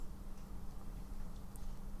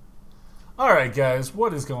Alright, guys,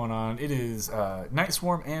 what is going on? It is Night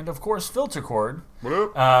Swarm and, of course, Filter Cord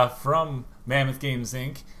from Mammoth Games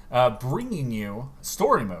Inc. Bringing you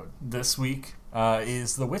story mode. This week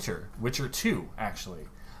is The Witcher. Witcher 2, actually.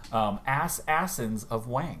 Assassins of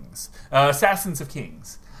Wangs. Assassins of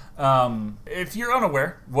Kings. If you're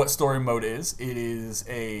unaware what story mode is, it is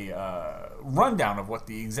a rundown of what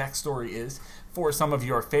the exact story is for some of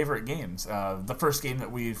your favorite games. The first game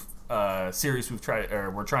that we're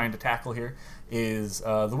trying to tackle here is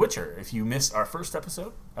The Witcher. If you missed our first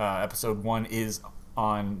episode, episode 1 is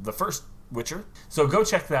on the first Witcher. So go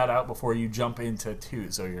check that out before you jump into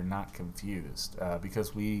 2 so you're not confused,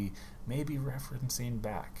 because we may be referencing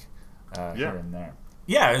back here and there.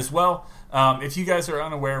 Yeah, as well, if you guys are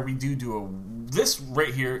unaware, we do this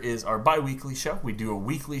right here is our bi-weekly show. We do a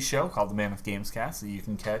weekly show called the Mammoth Games Cast that you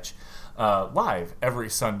can catch live every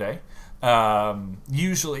Sunday,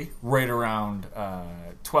 usually right around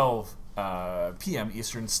 12 p.m.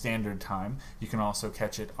 Eastern Standard Time. You can also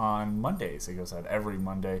catch it on Mondays. It goes out every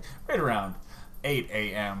Monday right around 8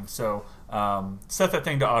 a.m. So set that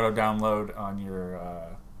thing to auto-download on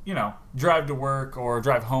your drive to work or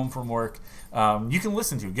drive home from work. You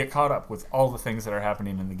can get caught up with all the things that are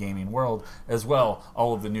happening in the gaming world, as well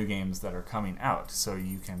all of the new games that are coming out, so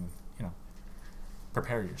you can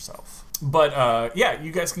prepare yourself. But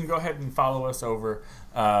you guys can go ahead and follow us over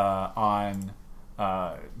on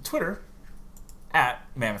Twitter at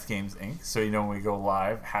Mammoth Games Inc. So when we go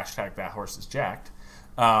live, hashtag that horse is jacked.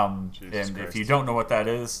 And Christ. If you don't know what that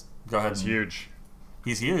is, go ahead. He's huge.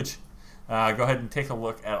 He's huge. Go ahead and take a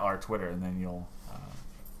look at our Twitter, and then you'll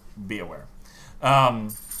be aware.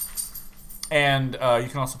 And you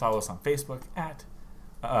can also follow us on Facebook at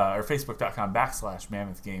or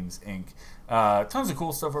facebook.com/Mammoth Games Inc. Tons of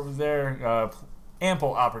cool stuff over there.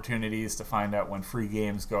 Ample opportunities to find out when free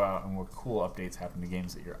games go out and what cool updates happen to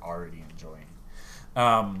games that you're already enjoying.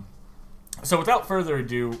 So without further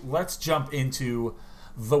ado, let's jump into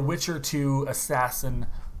The Witcher 2: Assassin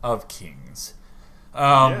of Kings.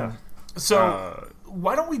 So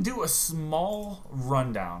why don't we do a small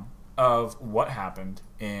rundown of what happened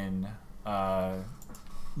in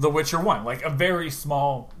The Witcher 1? Like a very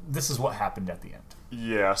small, this is what happened at the end.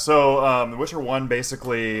 Yeah, so The Witcher 1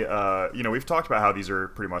 basically, we've talked about how these are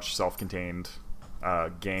pretty much self-contained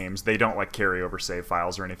games. They don't carry over save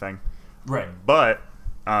files or anything. Right. But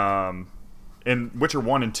in Witcher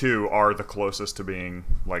 1 and 2 are the closest to being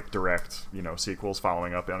direct, sequels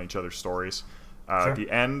following up on each other's stories. Sure. At the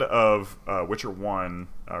end of Witcher 1,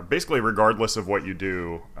 basically regardless of what you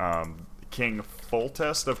do, King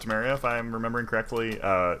Foltest of Temeria, if I'm remembering correctly,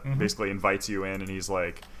 basically invites you in, and he's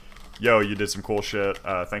like, yo, you did some cool shit,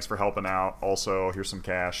 thanks for helping out, also here's some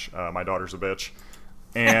cash, my daughter's a bitch.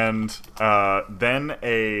 And then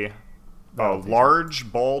a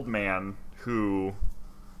large bald man who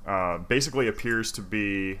basically appears to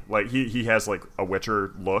be he has a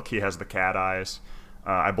Witcher look. He has the cat eyes.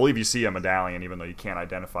 I believe you see a medallion, even though you can't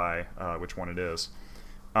identify which one it is.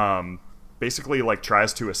 Basically,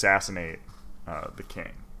 tries to assassinate the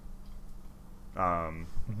king.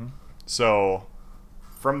 So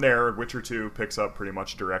from there, Witcher 2 picks up pretty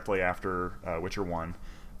much directly after Witcher 1.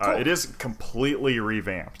 Cool. It is completely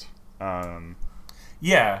revamped. So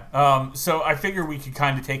I figure we could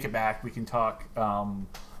kind of take it back. We can talk a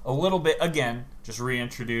little bit, again, just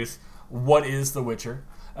reintroduce what is The Witcher.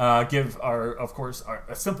 Give a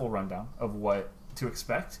simple rundown of what to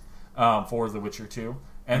expect for The Witcher 2,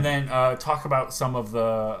 and then talk about some of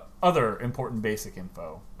the other important basic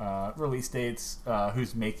info, release dates,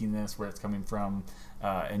 who's making this, where it's coming from,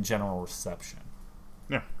 and general reception.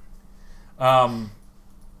 Yeah.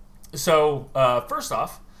 First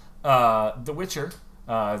off, The Witcher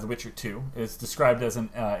 2 is described as an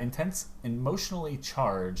intense, emotionally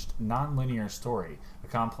charged, non-linear story, a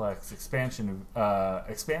complex expansive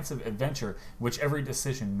adventure in which every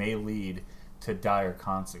decision may lead to dire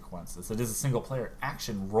consequences. It is a single-player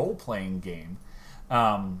action role-playing game,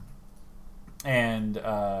 and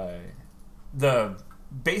the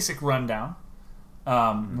basic rundown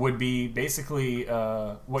would be basically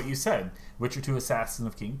what you said. Witcher 2: Assassin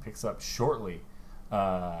of King picks up shortly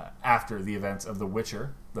after the events of The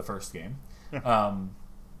Witcher, the first game. Yeah.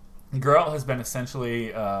 Geralt has been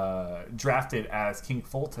essentially drafted as King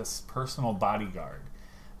Foltest's personal bodyguard.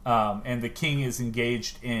 And the king is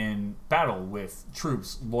engaged in battle with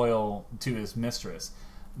troops loyal to his mistress,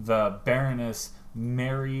 the Baroness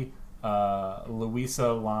Mary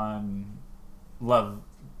Louisa Lavalette?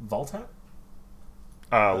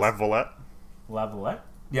 Lavalette? Lavalette?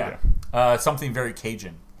 Yeah. Something very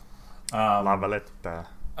Cajun. Lavalette.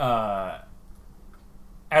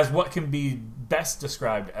 as what can be best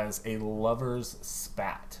described as a lover's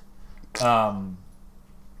spat. Some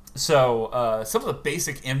of the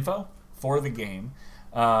basic info for the game.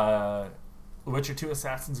 Witcher 2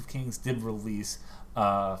 Assassins of Kings did release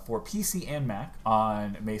for PC and Mac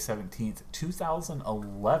on May 17th,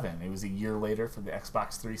 2011. It was a year later for the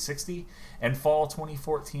Xbox 360, and fall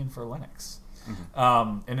 2014 for Linux.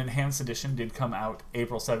 An enhanced edition did come out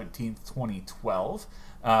April 17th, 2012,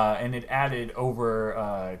 and it added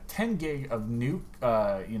over 10 gig of new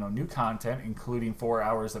content, including 4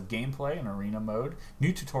 hours of gameplay and arena mode,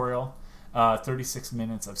 new tutorial, 36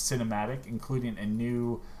 minutes of cinematic, including a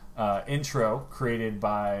new intro created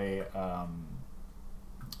by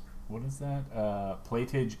what is that?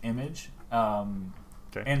 Playtage Image, and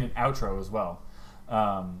an outro as well.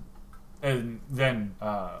 And then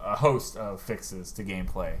a host of fixes to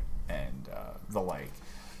gameplay and the like,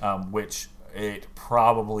 which it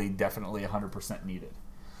probably definitely 100% needed.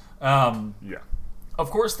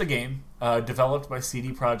 Of course, the game, developed by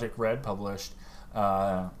CD Projekt Red, published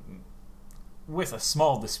with a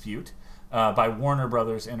small dispute by Warner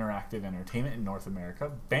Brothers Interactive Entertainment in North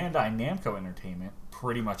America, Bandai Namco Entertainment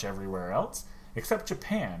pretty much everywhere else, except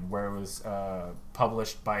Japan, where it was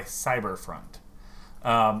published by Cyberfront.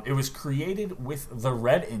 It was created with the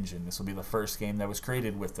Red Engine. This will be the first game that was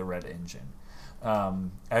created with the Red Engine.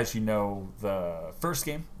 As you know, the first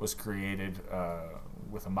game was created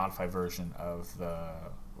with a modified version of the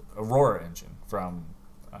Aurora engine from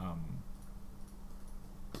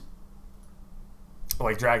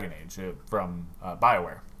like Dragon Age from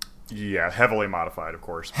BioWare. Yeah, heavily modified, of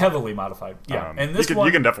course. Heavily modified, yeah. And this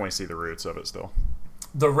you can definitely see the roots of it still.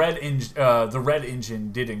 The Red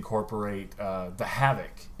Engine did incorporate the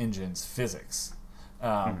Havoc engine's physics,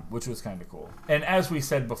 which was kind of cool. And as we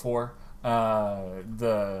said before,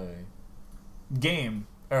 the game,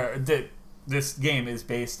 this game is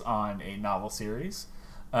based on a novel series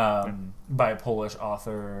by a Polish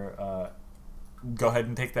author. Go ahead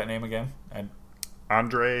and take that name again.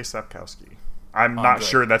 Andrzej Sapkowski. I'm not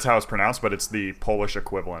sure that's how it's pronounced, but it's the Polish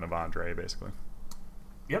equivalent of Andrzej, basically.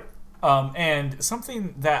 Yep. And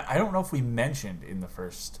something that I don't know if we mentioned in the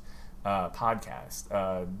first podcast,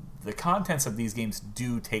 the contents of these games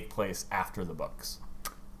do take place after the books.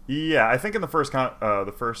 Yeah, I think in the first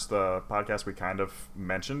podcast we kind of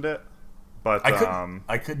mentioned it, but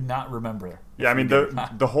I could not remember. Yeah, I mean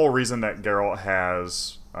the whole reason that Geralt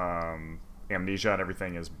has amnesia and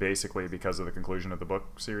everything is basically because of the conclusion of the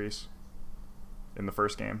book series in the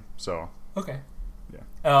first game. So okay, yeah,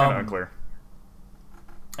 kind of unclear.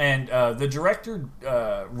 And the director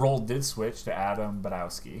role did switch to Adam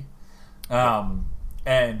Badowski.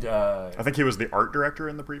 And I think he was the art director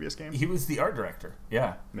in the previous game. He was the art director,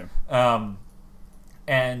 yeah.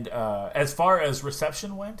 And as far as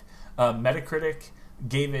reception went, Metacritic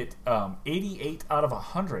gave it 88 out of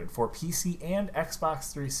 100 for PC and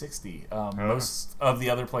Xbox 360. Most of the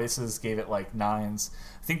other places gave it like 9s.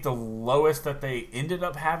 I think the lowest that they ended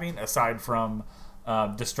up having, aside from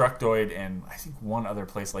Destructoid and I think one other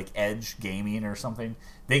place like Edge Gaming or something,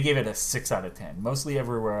 they gave it a 6 out of 10. Mostly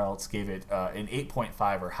everywhere else gave it an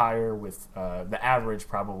 8.5 or higher, with the average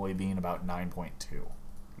probably being about 9.2.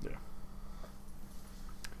 Yeah.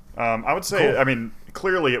 I would say, cool. I mean,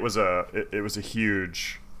 clearly it was a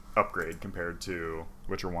huge upgrade compared to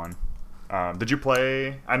Witcher 1. Did you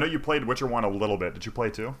play? I know you played Witcher 1 a little bit. Did you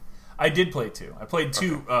play 2? I did play 2. I played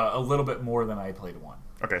 2 a little bit more than I played 1.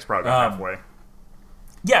 Okay, it's probably about halfway.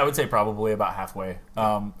 Yeah, I would say probably about halfway.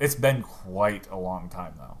 It's been quite a long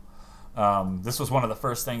time though. This was one of the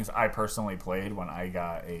first things I personally played when I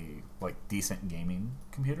got a decent gaming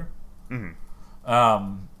computer. Mm-hmm.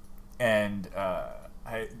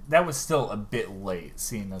 That was still a bit late,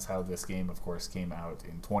 seeing as how this game, of course, came out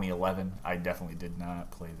in 2011. I definitely did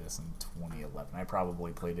not play this in 2011. I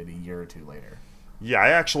probably played it a year or two later. Yeah, I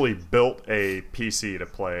actually built a PC to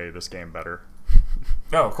play this game better.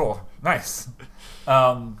 Oh, cool. Nice.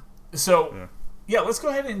 Let's go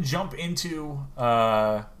ahead and jump into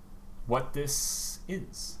what this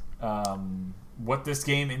is, what this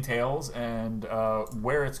game entails, and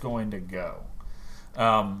where it's going to go.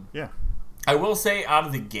 I will say out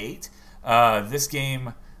of the gate, this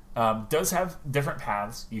game does have different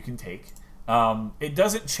paths you can take. It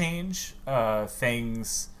doesn't change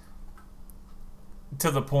things to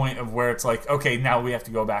the point of where it's like, okay, now we have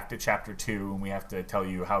to go back to chapter 2 and we have to tell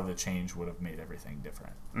you how the change would have made everything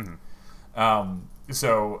different. Mm-hmm.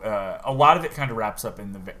 So a lot of it kind of wraps up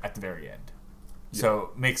at the very end. Yeah.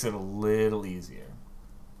 So it makes it a little easier.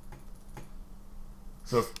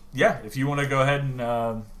 So, if you want to go ahead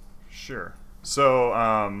and... Sure.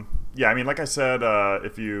 So, yeah, I mean, like I said,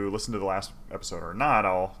 if you listen to the last episode or not,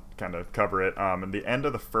 I'll kind of cover it. In the end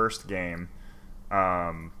of the first game,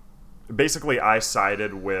 basically I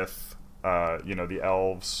sided with, the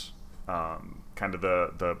elves, kind of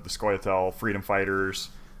the Scoia'tael freedom fighters.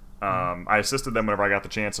 I assisted them whenever I got the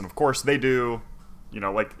chance, and of course they do,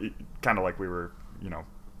 like kind of like we were,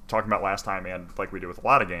 talking about last time, and like we do with a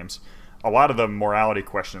lot of games. A lot of the morality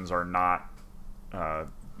questions are not,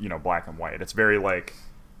 black and white. It's very like,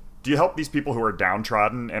 do you help these people who are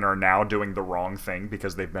downtrodden and are now doing the wrong thing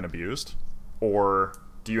because they've been abused? Or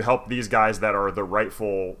do you help these guys that are the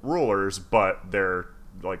rightful rulers, but they're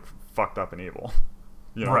like fucked up and evil?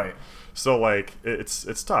 Right. So like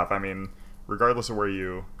it's tough. I mean, regardless of where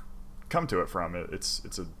you come to it from,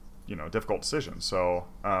 it's a difficult decision. So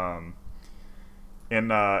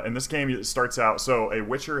in this game it starts out, so a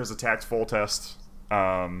Witcher has attacked Foltest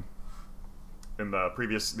in the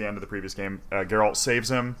end of the previous game. Geralt saves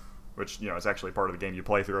him, which is actually part of the game. You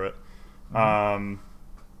play through it.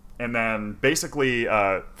 And then basically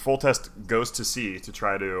Foltest goes to sea to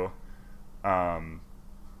try to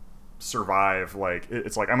survive. Like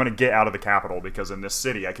it's like, I'm gonna get out of the capital because in this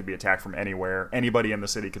city I could be attacked from anywhere. Anybody in the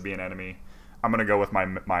city could be an enemy. I'm gonna go with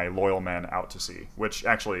my loyal men out to sea, which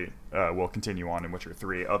actually will continue on in Witcher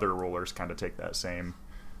 3. Other rulers kind of take that same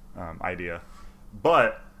idea,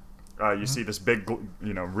 but you see this big,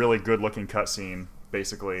 really good-looking cutscene,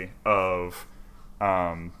 basically, of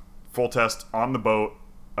Foltest on the boat.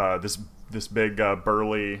 This big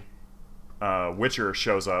burly Witcher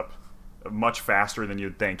shows up much faster than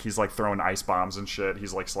you'd think. He's like throwing ice bombs and shit.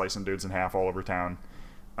 He's like slicing dudes in half all over town.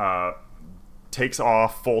 Takes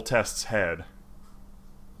off Foltest's head.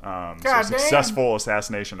 Successful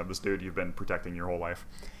assassination of this dude you've been protecting your whole life.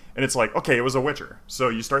 And it's like, okay, it was a Witcher. So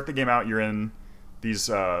you start the game out, you're in these...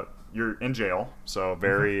 you're in jail, so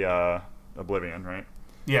very Oblivion, right?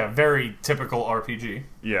 Yeah, very typical RPG.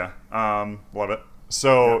 Yeah, love it.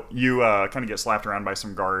 So you kind of get slapped around by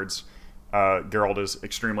some guards. Geralt is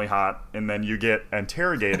extremely hot, and then you get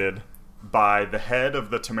interrogated by the head of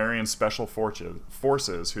the Temerian Special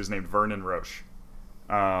Forces, who's named Vernon Roche.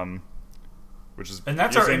 And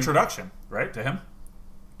that's our introduction, right, to him?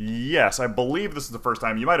 Yes, I believe this is the first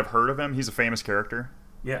time. You might have heard of him. He's a famous character.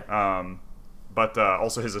 Yeah. But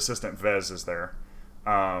also his assistant Vez is there.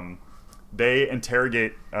 They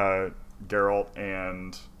interrogate Geralt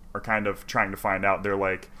and are kind of trying to find out. They're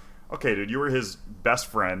like, okay, dude, you were his best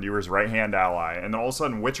friend. You were his right-hand ally. And then all of a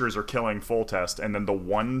sudden, Witchers are killing Foltest. And then the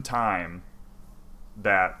one time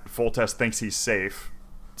that Foltest thinks he's safe,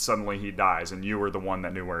 suddenly he dies. And you were the one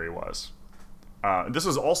that knew where he was. This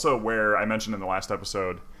is also where I mentioned in the last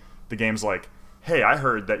episode, the game's like, hey, I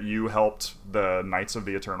heard that you helped the Knights of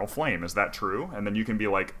the Eternal Flame. Is that true? And then you can be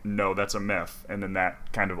like, no, that's a myth. And then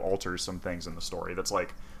that kind of alters some things in the story. That's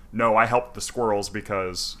like, no, I helped the squirrels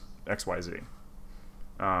because XYZ.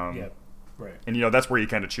 Yeah, right. And, that's where you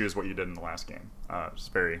kind of choose what you did in the last game. It's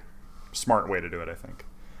a very smart way to do it, I think.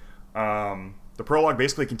 The prologue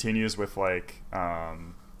basically continues with, like,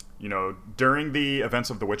 during the events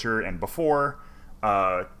of The Witcher and before...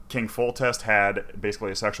 King Foltest had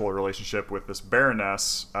basically a sexual relationship with this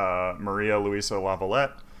baroness, Maria Luisa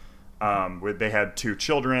Lavalette. They had 2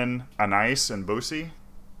 children, Anais and Bosi.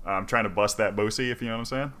 I'm trying to bust that Bosi, if you know what I'm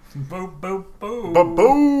saying. Boo, boo, boo. Boo,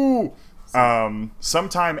 boo!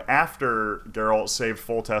 Sometime after Geralt saved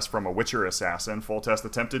Foltest from a Witcher assassin, Foltest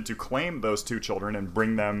attempted to claim those 2 children and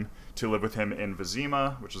bring them to live with him in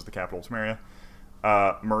Vizima, which is the capital of Temeria.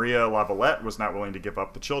 Maria Lavalette was not willing to give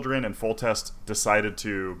up the children, and Foltest decided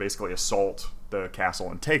to basically assault the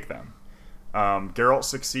castle and take them. Geralt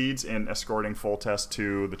succeeds in escorting Foltest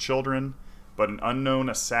to the children, but an unknown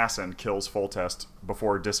assassin kills Foltest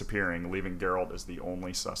before disappearing, leaving Geralt as the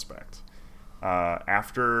only suspect.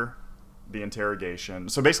 After the interrogation...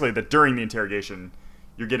 So basically, during the interrogation,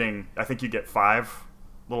 you're getting... I think you get 5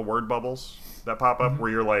 little word bubbles that pop up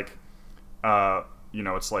where you're like...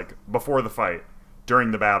 it's like, before the fight,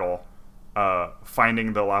 during the battle,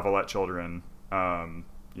 finding the Lavalette children,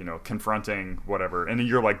 confronting whatever, and then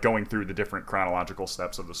you're like going through the different chronological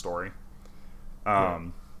steps of the story.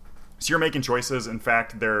 So you're making choices. In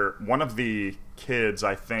fact, they're one of the kids.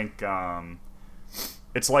 I think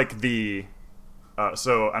it's like the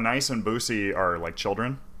so Anais and Bosi are like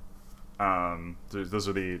children. Those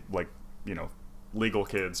are the legal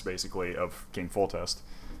kids basically of King Foltest.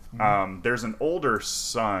 There's an older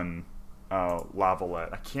son,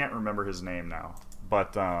 Lavalette. I can't remember his name now,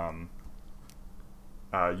 but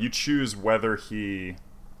you choose whether he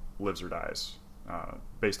lives or dies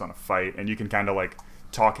based on a fight, and you can kind of like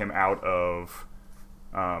talk him out of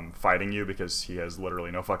fighting you because he has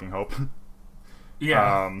literally no fucking hope.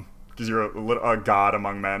 Yeah. because you're a god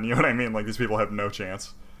among men. You know what I mean? Like, these people have no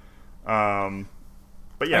chance. But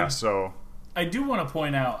yeah, so I do want to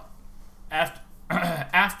point out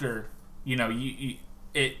after you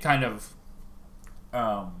it kind of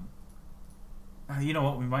you know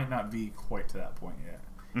what, we might not be quite to that point yet.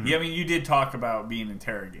 Mm-hmm. Yeah, I mean, you did talk about being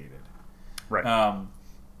interrogated, right?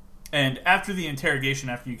 And after the interrogation,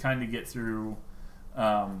 after you kind of get through,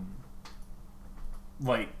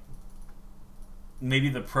 like maybe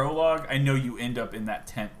the prologue, I know you end up in that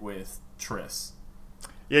tent with Triss.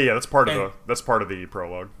 Yeah, that's part of the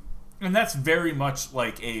prologue, and that's very much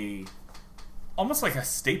like almost like a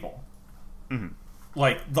staple. Mm-hmm.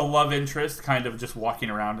 Like the love interest, kind of just walking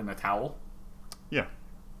around in a towel.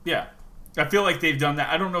 Yeah. I feel like they've done that.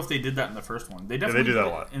 I don't know if they did that in the first one. They definitely do that a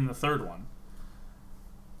lot in the third one.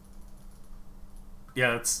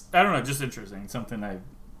 Yeah, it's, I don't know, just interesting. Something I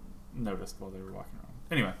noticed while they were walking around.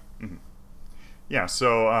 Anyway. Mm-hmm. Yeah,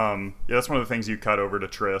 so that's one of the things you cut over to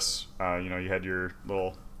Triss. You had your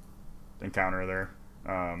little encounter there.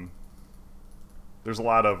 There's a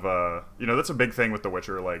lot of that's a big thing with The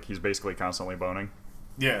Witcher. Like, he's basically constantly boning.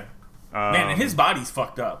 Yeah. Man, and his body's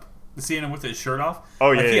fucked up. Seeing him with his shirt off.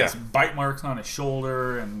 Oh, yeah, he has bite marks on his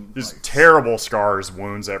shoulder and there's terrible scars,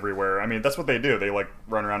 wounds everywhere. I mean, that's what they do. They like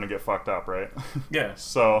run around and get fucked up, right? Yeah.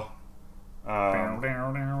 So,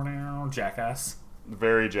 jackass.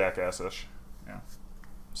 Very jackassish. Yeah.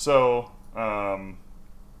 So,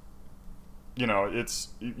 it's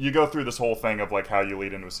you go through this whole thing of like how you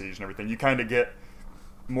lead into a siege and everything. You kind of get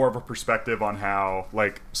more of a perspective on how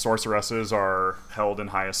like sorceresses are held in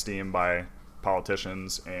high esteem by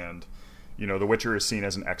politicians, and The Witcher is seen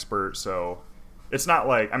as an expert. So it's not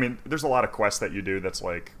like, I mean, there's a lot of quests that you do that's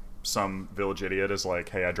like some village idiot is like,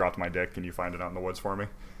 hey, I dropped my dick, can you find it out in the woods for me?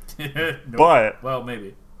 Nope. But well,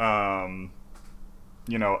 maybe I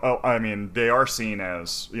mean, they are seen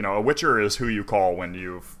as, a Witcher is who you call when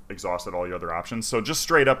you've exhausted all your other options. So just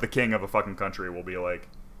straight up, the king of a fucking country will be like,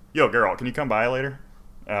 yo, Geralt, can you come by later?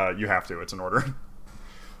 You have to, it's an order.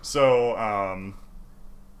 So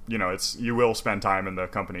you will spend time in the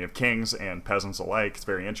company of kings and peasants alike. It's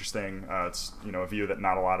very interesting. It's a view that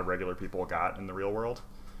not a lot of regular people got in the real world.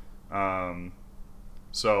 It's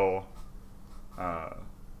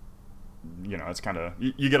kind of,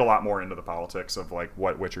 you get a lot more into the politics of like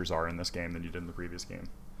what Witchers are in this game than you did in the previous game.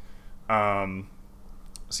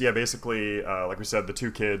 Basically, like we said, the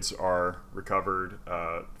two kids are recovered.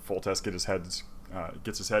 Foltest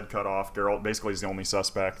gets his head cut off. Geralt basically is the only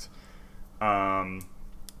suspect.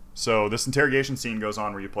 So this interrogation scene goes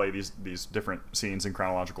on where you play these different scenes in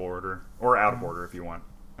chronological order, or out of order if you want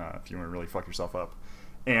to really fuck yourself up.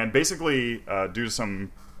 And basically, due to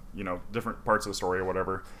some different parts of the story or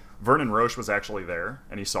whatever, Vernon Roche was actually there,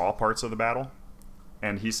 and he saw parts of the battle,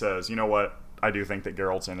 and he says, you know what, I do think that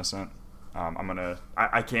Geralt's innocent. I'm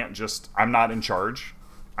not in charge,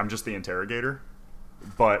 I'm just the interrogator,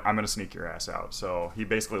 but I'm gonna sneak your ass out. So he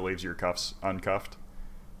basically leaves your cuffs uncuffed,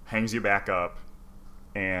 hangs you back up,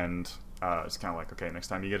 and it's kind of like, okay, next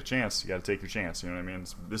time you get a chance, you got to take your chance. You know what I mean?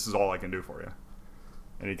 This is all I can do for you.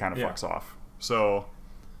 And he kind of fucks off. So,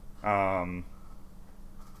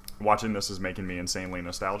 watching this is making me insanely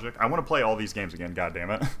nostalgic. I want to play all these games again, God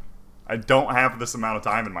damn it. I don't have this amount of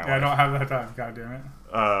time in my life. I don't have that time, God damn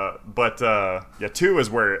it. 2 is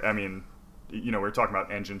where, I mean, we were talking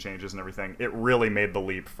about engine changes and everything. It really made the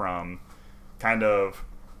leap from kind of,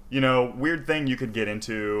 weird thing you could get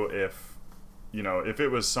into if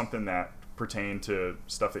it was something that pertained to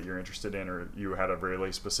stuff that you're interested in, or you had a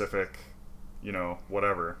really specific,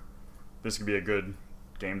 whatever, this could be a good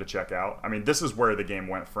game to check out. I mean, this is where the game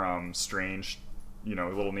went from strange,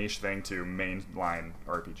 little niche thing to mainline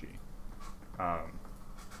RPG.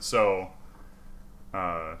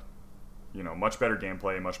 Much better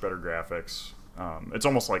gameplay, much better graphics. It's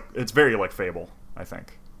almost like, it's very like Fable, I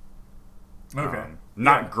think. Okay.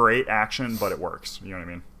 Not great action, but it works. You know what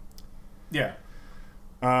I mean? Yeah.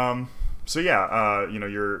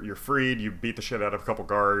 You're freed. You beat the shit out of a couple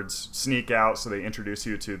guards. Sneak out, so they introduce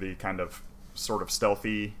you to the kind of sort of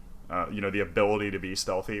stealthy, the ability to be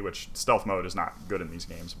stealthy, which stealth mode is not good in these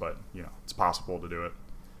games, but it's possible to do it.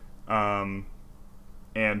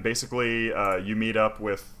 And basically, you meet up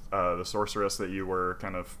with the sorceress that you were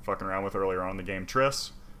kind of fucking around with earlier on in the game,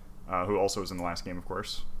 Triss, who also was in the last game, of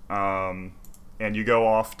course. And you go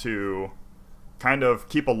off to kind of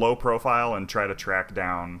keep a low profile and try to track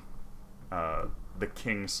down the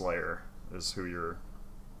Kingslayer is who you're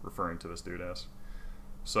referring to this dude as.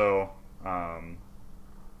 So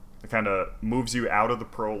it kind of moves you out of the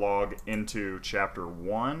prologue into chapter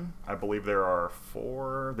 1. I believe there's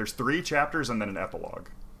 3 chapters and then an epilogue.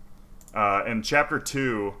 And chapter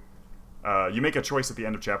 2 you make a choice at the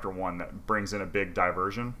end of chapter 1 that brings in a big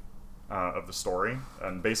diversion of the story,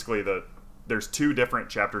 and basically there's 2 different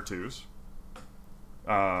chapter 2s.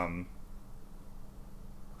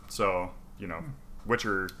 So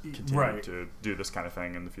Witcher continued to do this kind of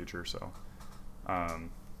thing in the future. So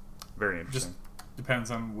very interesting. Just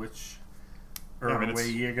depends on which way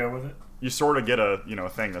you go with it. You sort of get a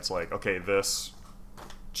thing that's like, okay, this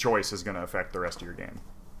choice is going to affect the rest of your game.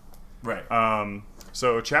 Right.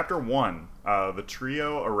 So chapter 1, the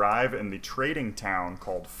trio arrive in the trading town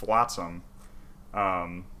called Flotsam,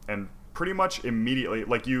 and pretty much immediately,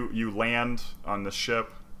 like you land on the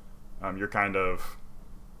ship, you're kind of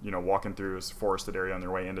walking through this forested area on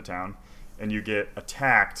their way into town, and you get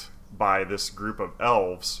attacked by this group of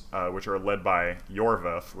elves, which are led by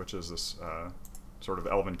Yorveth, which is this sort of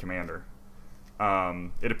elven commander.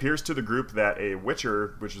 It appears to the group that a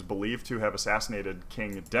witcher, which is believed to have assassinated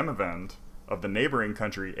King Demavend of the neighboring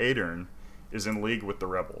country Aedirn, is in league with the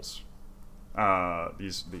rebels.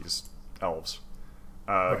 These elves.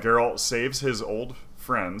 Right. Geralt saves his old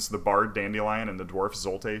friends, the bard Dandelion and the dwarf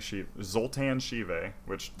Zoltan Shive,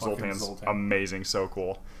 which Zoltan's amazing, so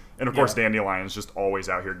cool. And of course, Dandelion's just always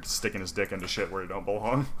out here sticking his dick into shit where he don't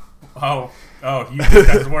belong. Oh, you think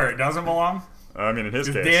that's where it doesn't belong? I mean, in his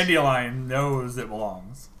case, Dandelion knows it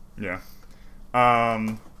belongs. Yeah.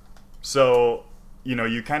 So,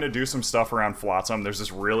 you kind of do some stuff around Flotsam. There's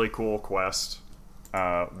this really cool quest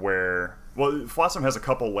where, Flotsam has a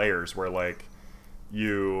couple layers where, like,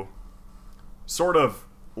 you sort of,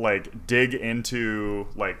 like, dig into,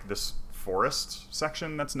 like, this forest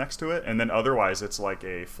section that's next to it, and then otherwise it's like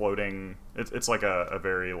a floating, it's like a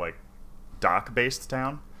very, like, dock-based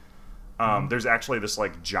town. There's actually this,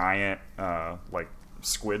 like, giant, like,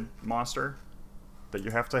 squid monster that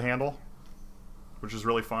you have to handle, which is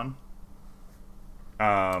really fun.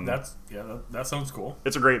 That sounds cool.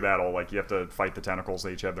 It's a great battle. Like, you have to fight the tentacles.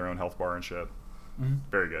 They each have their own health bar and shit. Mm-hmm.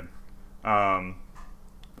 Very good.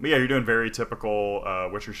 But yeah, you're doing very typical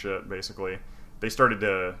Witcher shit, basically. They started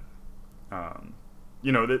to,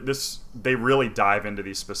 they really dive into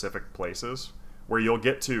these specific places where you'll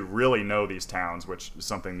get to really know these towns, which is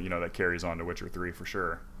something, that carries on to Witcher 3 for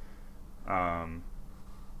sure.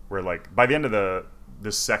 Where, like, by the end of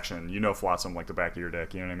this section, Flotsam like the back of your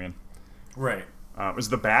dick, you know what I mean? Right. Is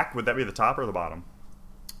the back, would that be the top or the bottom?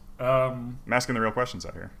 I'm asking the real questions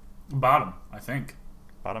out here. Bottom, I think.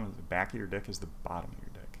 Bottom of the back of your dick is the bottom of your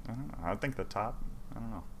dick. I don't know. I think the top, I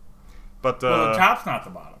don't know. But the top's not the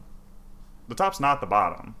bottom. The top's not the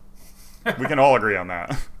bottom. We can all agree on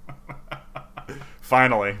that.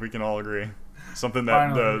 Finally, we can all agree. Something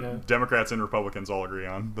that Democrats and Republicans all agree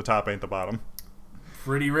on. The top ain't the bottom.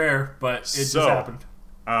 Pretty rare, but it just happened.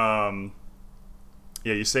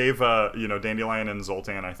 Yeah, you save, Dandelion and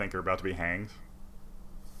Zoltan, I think, are about to be hanged.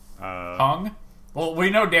 Hung? Well, we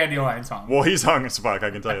know Dandelion's hung. Well, he's hung as fuck,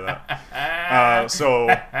 I can tell you that. So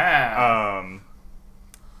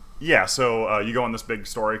you go on this big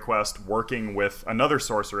story quest working with another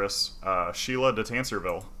sorceress, Sheila de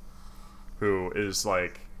Tanserville, who is,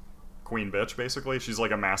 like, queen bitch, basically. She's, like,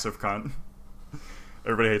 a massive cunt.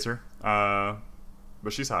 Everybody hates her.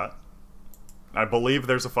 But she's hot. I believe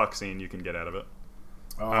there's a fuck scene you can get out of it.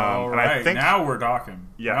 All right, I think, now we're talking.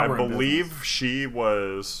 Yeah, now I believe she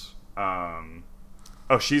was...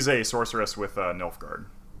 she's a sorceress with Nilfgaard.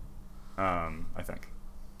 I think.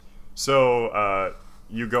 So,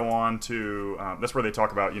 you go on to... that's where they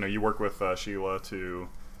talk about, you work with Sheila to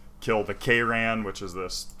kill the Kayran, which is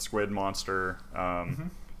this squid monster.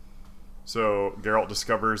 So, Geralt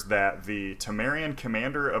discovers that the Temerian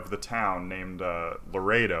commander of the town named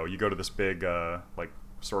Laredo, you go to this big,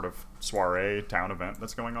 sort of soiree town event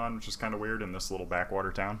that's going on, which is kind of weird in this little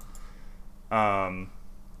backwater town. And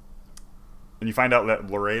you find out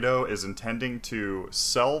that Laredo is intending to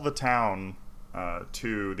sell the town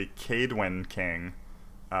to the Cadwin king,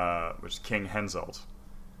 which is King Henselt.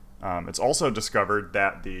 It's also discovered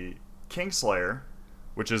that the Kingslayer,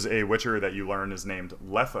 which is a witcher that you learn is named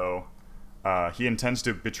Letho, he intends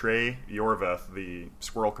to betray Yorveth, the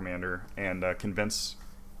squirrel commander, and you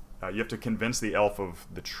have to convince the elf of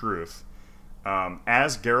the truth.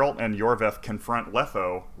 As Geralt and Yorveth confront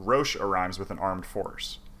Letho, Roche arrives with an armed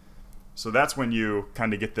force. So that's when you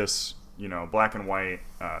kind of get this, black and white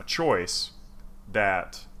choice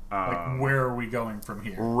that... like, where are we going from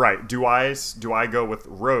here? Right. Do I go with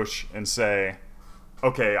Roche and say,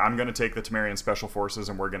 okay, I'm going to take the Temerian Special Forces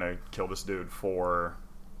and we're going to kill this dude for,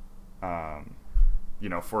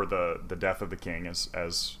 for the death of the king as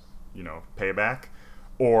payback?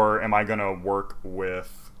 Or am I going to work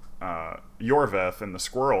with Yorveth and the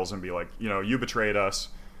squirrels and be like, you betrayed us.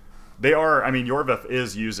 Yorveth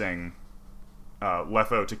is using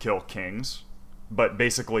Letho to kill kings, but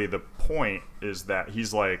basically the point is that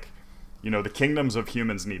he's like, the kingdoms of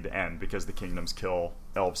humans need to end because the kingdoms kill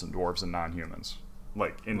elves and dwarves and non-humans,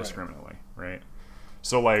 like, indiscriminately, right?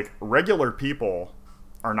 So, like, regular people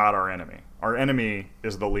are not our enemy. Our enemy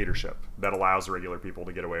is the leadership that allows regular people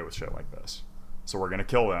to get away with shit like this. So we're going to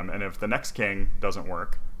kill them, and if the next king doesn't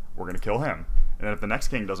work, we're going to kill him. And if the next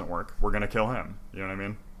king doesn't work, we're going to kill him. You know what I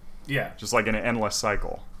mean? Yeah. Just like in an endless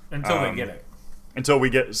cycle. Until they get it. Until we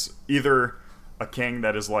get either a king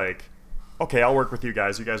that is like, okay, I'll work with you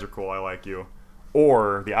guys are cool, I like you.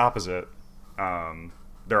 Or the opposite,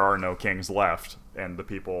 there are no kings left, and the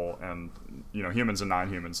people and, humans and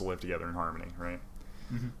non-humans live together in harmony, right?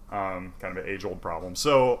 Mm-hmm. Kind of an age-old problem.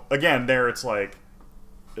 So, again, there it's like,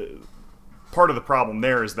 part of the problem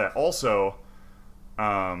there is that also,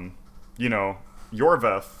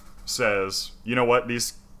 Yorveth says, you know what,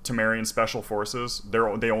 these Temerian special forces,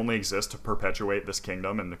 they only exist to perpetuate this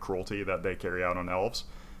kingdom and the cruelty that they carry out on elves.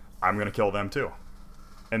 I'm going to kill them too.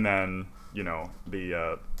 And then,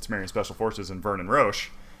 the Temerian special forces in Vernon Roche,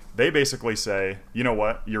 they basically say, you know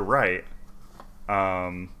what, you're right.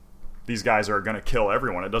 These guys are going to kill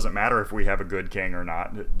everyone. It doesn't matter if we have a good king or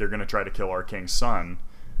not. They're going to try to kill our king's son.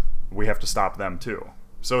 We have to stop them too.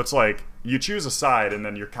 So it's like, you choose a side and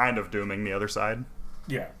then you're kind of dooming the other side.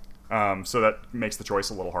 Yeah. So that makes the choice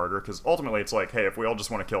a little harder, because ultimately it's like, hey, if we all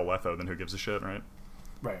just want to kill Letho, then who gives a shit, right?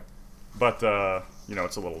 Right. But,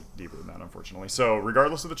 it's a little deeper than that, unfortunately. So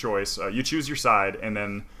regardless of the choice, you choose your side, and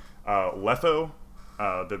then Letho,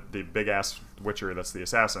 the big-ass witcher that's the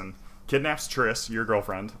assassin, kidnaps Triss, your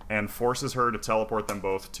girlfriend, and forces her to teleport them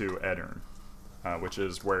both to Aedirn, which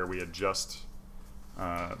is where we had just...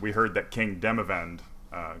 we heard that King Demavend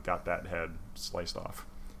got that head sliced off.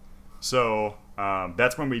 So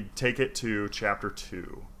that's when we take it to Chapter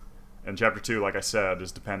 2. And Chapter 2, like I said,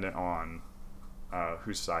 is dependent on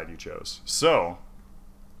whose side you chose. So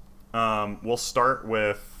we'll start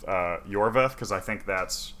with Yorveth, because I think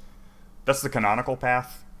that's the canonical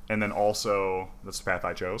path, and then also that's the path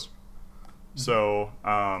I chose. Mm-hmm. So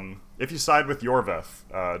if you side with Yorveth,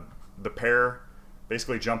 the pair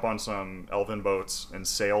basically jump on some elven boats and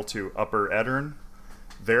sail to Upper Aedirn.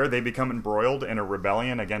 There they become embroiled in a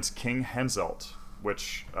rebellion against King Henselt,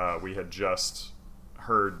 which we had just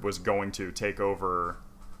heard was going to take over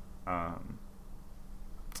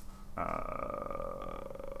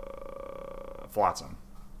Flotsam.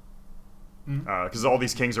 Because all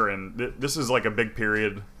these kings are in... This is like a big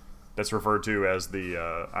period that's referred to as the...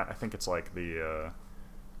 I think it's like the...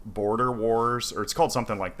 Border Wars, or it's called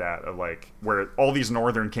something like that, of like where all these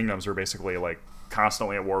northern kingdoms are basically like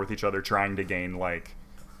constantly at war with each other, trying to gain like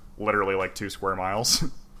literally like 2 square miles.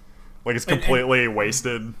 Like it's completely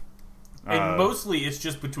wasted. And mostly it's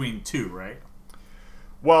just between two, right?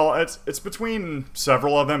 Well, it's between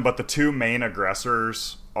several of them, but the two main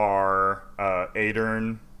aggressors are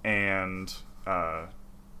Aedirn and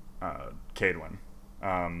Kaedwen.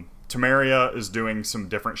 Temeria is doing some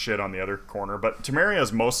different shit on the other corner, but Temeria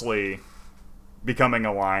is mostly becoming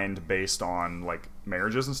aligned based on like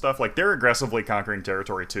marriages and stuff. Like they're aggressively conquering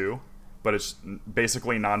territory too, but it's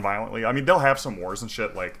basically non-violently. I mean, they'll have some wars and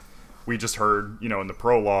shit. Like we just heard, in the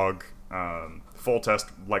prologue, Foltest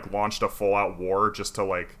like launched a full-out war just to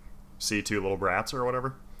like see 2 little brats or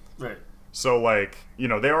whatever. Right. So like,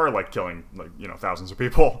 they are like killing like, thousands of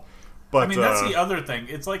people. But, I mean, that's the other thing.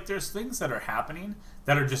 It's like there's things that are happening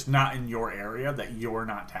that are just not in your area that you're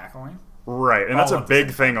not tackling. Right, and that's a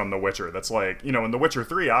big thing on The Witcher. That's like, in The Witcher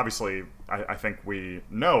 3, obviously, I think we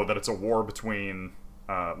know that it's a war between,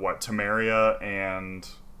 Temeria and,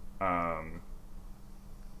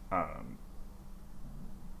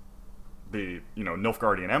 the,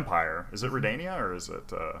 Nilfgaardian Empire. Is it Redania or is it,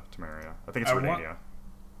 Temeria? I think it's Redania.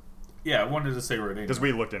 I wanted to say Redania. Because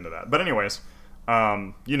we looked into that. But anyways...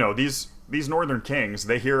 these northern kings,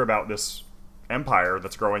 they hear about this empire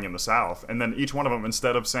that's growing in the south, and then each one of them,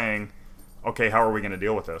 instead of saying, okay, how are we going to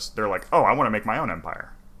deal with this? They're like, oh, I want to make my own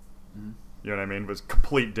empire. Mm-hmm. You know what I mean? It was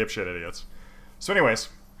complete dipshit idiots. So anyways,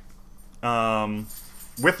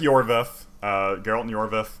 with Yorveth, Geralt and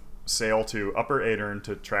Yorveth sail to Upper Aedirn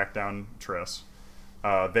to track down Triss.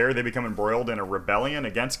 There they become embroiled in a rebellion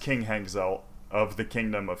against King Henselt of the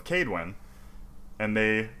kingdom of Kaedwen, and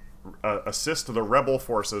they... assist the rebel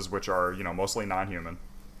forces, which are, mostly non-human.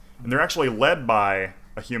 And they're actually led by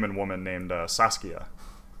a human woman named Saskia.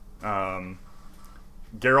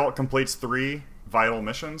 Geralt completes 3 vital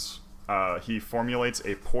missions. He formulates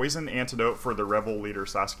a poison antidote for the rebel leader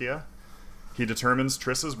Saskia. He determines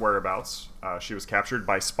Triss's whereabouts. She was captured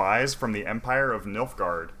by spies from the Empire of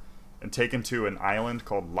Nilfgaard and taken to an island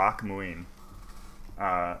called Loch Muin.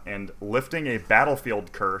 and lifting a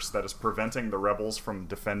battlefield curse that is preventing the rebels from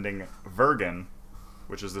defending Vergen,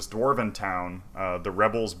 which is this dwarven town, the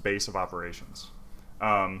rebels' base of operations.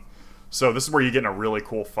 So this is where you get in a really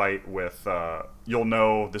cool fight with, you'll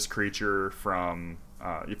know this creature from,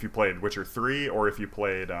 if you played Witcher 3 or if you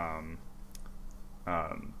played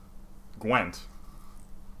Gwent.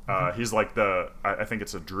 He's like I think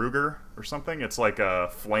it's a Druger or something. It's like a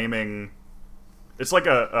flaming, it's like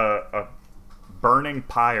a burning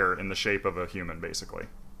pyre in the shape of a human, basically.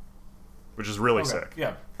 Which is really sick.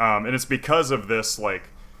 Yeah. And it's because of this, like,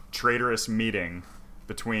 traitorous meeting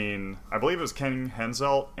between, I believe it was King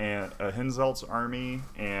Henselt and Henselt's army,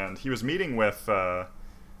 and he was meeting with, I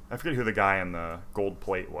forget who the guy in the gold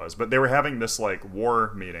plate was, but they were having this, like,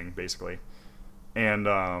 war meeting, basically. And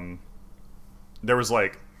there was,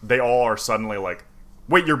 like, they all are suddenly like,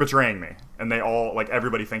 wait, you're betraying me. And they all, like,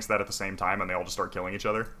 everybody thinks that at the same time, and they all just start killing each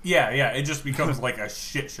other. Yeah, it just becomes like a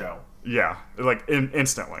shit show. Yeah, like,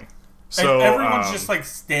 instantly. So and everyone's just, like,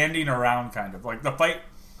 standing around, kind of. Like, the fight...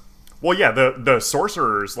 Well, yeah, the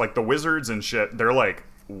sorcerers, like, the wizards and shit, they're like,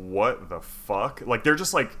 what the fuck? Like, they're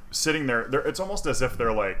just, like, sitting there. It's almost as if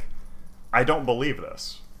they're like, I don't believe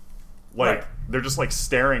this. Like, right. They're just, like,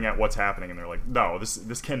 staring at what's happening, and they're like, no,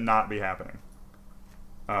 this cannot be happening.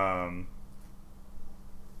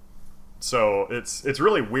 So it's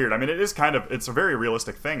really weird. I mean, it's a very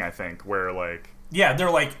realistic thing, I think, where, like... Yeah,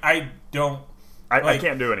 they're like, I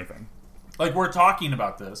can't do anything. Like, we're talking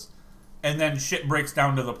about this, and then shit breaks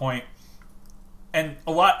down to the point, and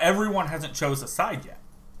everyone hasn't chose a side yet.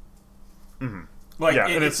 Mm-hmm. Like, yeah,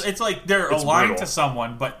 it's like they're aligned brutal. to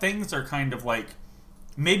someone, but things are kind of, like,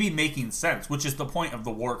 maybe making sense, which is the point of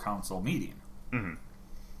the War Council meeting. Mm-hmm.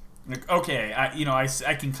 Like, okay,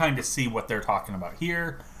 I can kind of see what they're talking about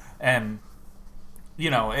here, and,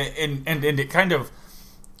 and it kind of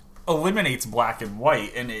eliminates black and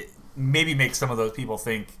white, and it maybe makes some of those people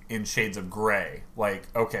think in shades of gray. Like,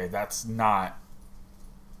 okay, that's not,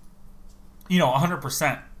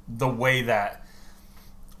 100% the way that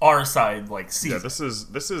our side, like, sees. Yeah, this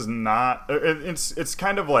is not. It's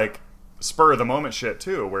kind of like spur of the moment shit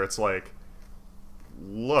too, where it's like,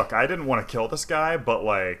 look, I didn't want to kill this guy, but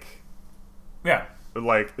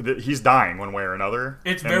he's dying one way or another.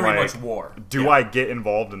 It's very much war. Do I get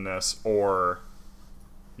involved in this, or,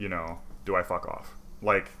 do I fuck off?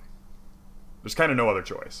 Like, there's kind of no other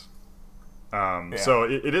choice. So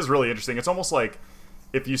it is really interesting. It's almost like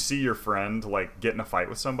if you see your friend, like, get in a fight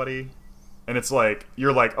with somebody, and it's like,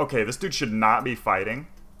 you're like, okay, this dude should not be fighting,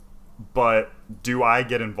 but do I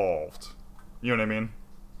get involved? You know what I mean?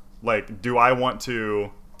 Like, do I want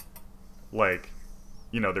to, like,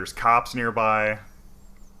 there's cops nearby.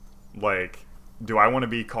 Like, do I want to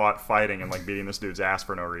be caught fighting and, like, beating this dude's ass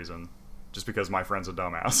for no reason just because my friend's a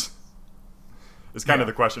dumbass? It's kind of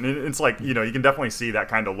the question. It's like, you can definitely see that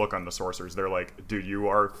kind of look on the sorcerers. They're like, dude, you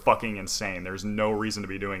are fucking insane. There's no reason to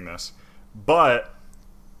be doing this. But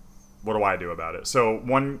what do I do about it? So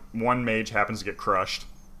one mage happens to get crushed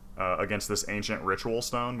against this ancient ritual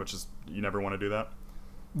stone, which is, you never want to do that.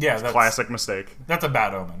 Yeah, that's classic mistake. That's a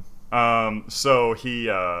bad omen. So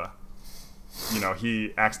he,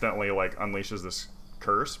 he accidentally, like, unleashes this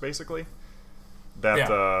curse, basically, that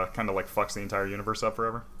kind of, like, fucks the entire universe up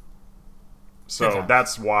forever. So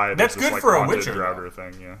that's why that's this, good like, for a haunted Witcher Draugr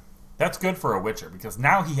thing. Yeah, that's good for a Witcher because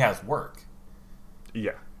now he has work.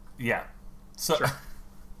 Yeah. So sure.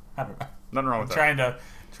 I don't know. Nothing wrong with that.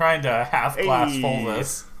 Trying to half glass full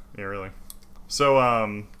this. Yeah, really.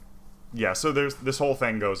 So so there's this whole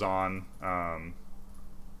thing goes on.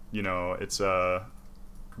 It's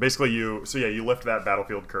basically you lift that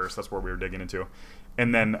battlefield curse. That's where we were digging into.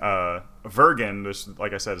 And then Vergen, this,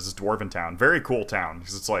 like I said, is this dwarven town. Very cool town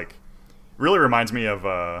because it's like, really reminds me of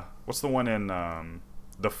what's the one in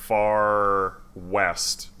the far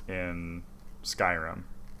west in Skyrim.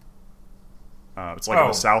 It's like in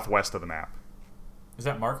the southwest of the map. Is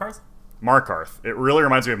that Markarth? Markarth. It really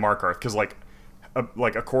reminds me of Markarth because like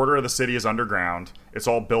a quarter of the city is underground. It's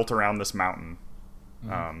all built around this mountain.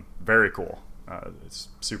 Mm-hmm. Very cool. It's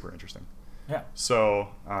super interesting. Yeah. So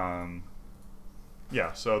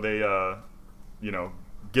so they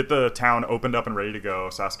get the town opened up and ready to go.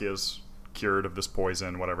 Saskia's cured of this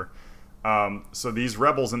poison, whatever. So these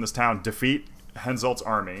rebels in this town defeat Henselt's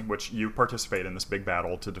army, which you participate in this big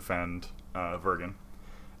battle to defend Vergen.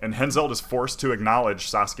 And Henselt is forced to acknowledge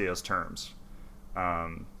Saskia's terms.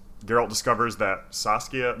 Geralt discovers that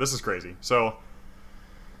Saskia... This is crazy. So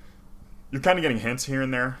you're kind of getting hints here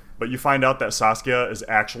and there, but you find out that Saskia is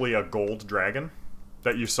actually a gold dragon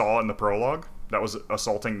that you saw in the prologue that was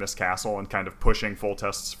assaulting this castle and kind of pushing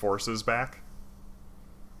Foltest's forces back.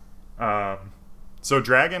 So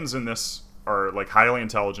dragons in this are like highly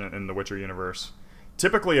intelligent in the Witcher universe.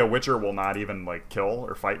 Typically, a Witcher will not even like kill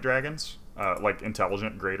or fight dragons, like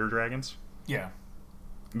intelligent greater dragons. Yeah.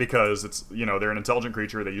 Because it's they're an intelligent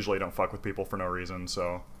creature. They usually don't fuck with people for no reason.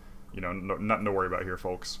 So, nothing to worry about here,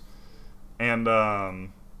 folks. And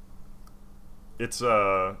it's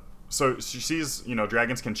so she sees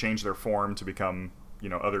dragons can change their form to become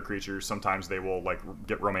other creatures. Sometimes they will like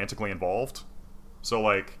get romantically involved. So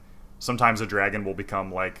like sometimes a dragon will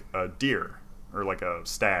become like a deer or like a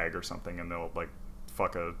stag or something, and they'll like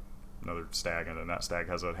fuck another stag, and then that stag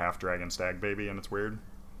has a half dragon stag baby, and it's weird.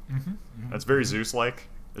 It's very Zeus-like.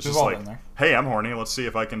 It's just like, hey, I'm horny. Let's see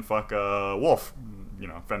if I can fuck a wolf.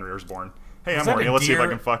 Fenrir's born. Hey, I'm horny. Let's see if I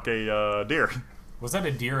can fuck a deer. Was that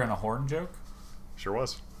a deer and a horn joke? Sure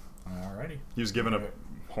was. Alrighty. He was given a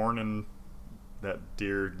horn, and that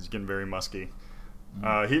deer is getting very musky.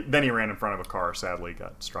 Then he ran in front of a car. Sadly,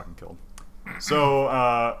 got struck and killed.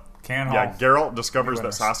 So, Geralt discovers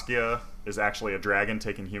that Saskia is actually a dragon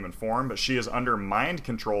taking human form, but she is under mind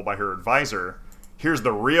control by her advisor. Here's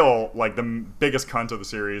the real, like, the biggest cunt of the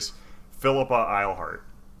series, Philippa Eilhart,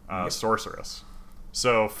 sorceress.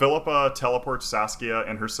 So Philippa teleports Saskia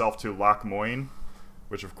and herself to Loch Moin,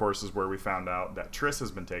 which, of course, is where we found out that Triss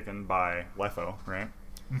has been taken by Letho, right?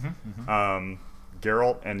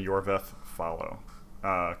 Geralt and Yorveth follow.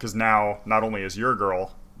 Because now, not only is your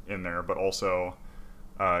girl in there, but also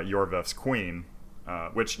Yorveth's queen,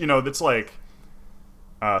 which, it's like...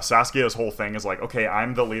 Saskia's whole thing is like, okay,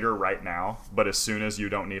 I'm the leader right now, but as soon as you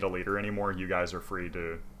don't need a leader anymore, you guys are free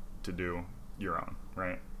to do your own,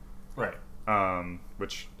 right? Right.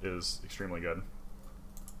 Which is extremely good.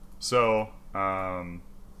 So,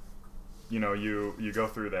 you go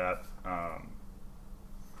through that,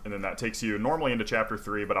 and then that takes you normally into Chapter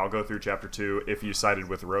 3, but I'll go through Chapter 2 if you sided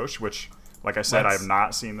with Roche, which, like I said, I have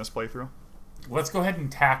not seen this playthrough. Let's go ahead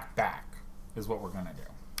and tack back, is what we're going to do.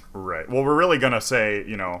 Right. Well, we're really going to say,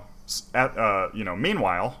 meanwhile,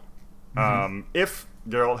 if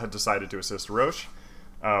Geralt had decided to assist Roche,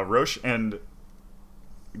 Roche and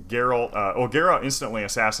Geralt... Geralt instantly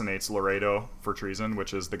assassinates Laredo for treason,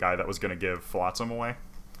 which is the guy that was going to give Flotsam away.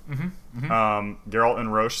 Geralt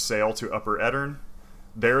and Roche sail to Upper Eddern.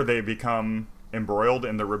 There they become embroiled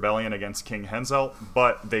in the rebellion against King Henselt,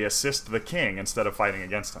 but they assist the king instead of fighting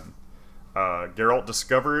against him. Geralt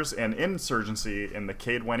discovers an insurgency in the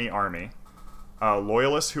Kaedweni army.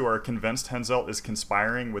 Loyalists who are convinced Henselt is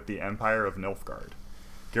conspiring with the Empire of Nilfgaard.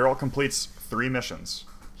 Geralt completes 3 missions.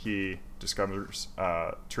 He discovers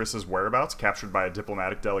Triss's whereabouts, captured by a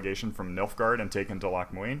diplomatic delegation from Nilfgaard and taken to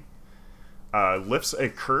Loch Moin. Lifts a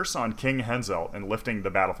curse on King Henselt and lifting the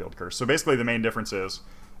battlefield curse. So basically the main difference is,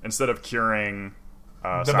 instead of curing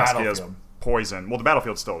Saskia's poison... Well, the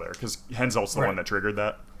battlefield's still there, because Henselt's the one that triggered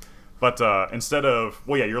that. But instead of...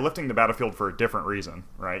 Well, yeah, you're lifting the battlefield for a different reason,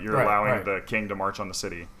 right? You're allowing the king to march on the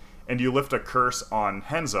city. And you lift a curse on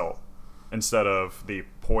Henselt instead of the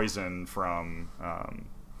poison from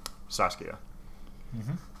Saskia.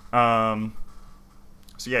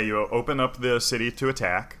 So yeah, you open up the city to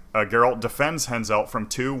attack. Geralt defends Henselt from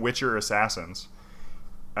 2 Witcher assassins.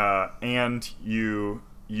 And you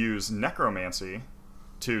use necromancy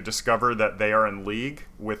to discover that they are in league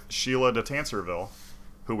with Sheila de Tancerville,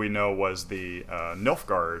 who we know was the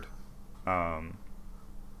Nilfgaard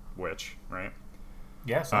witch, right?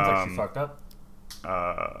 Yeah, sounds like she fucked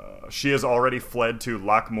up. She has already fled to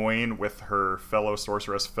Loch Moin with her fellow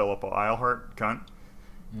sorceress Philippa Eilhart, cunt,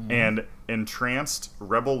 and entranced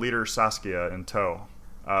rebel leader Saskia in tow.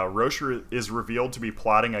 Roche is revealed to be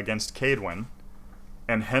plotting against Kaedwen,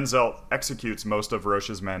 and Henselt executes most of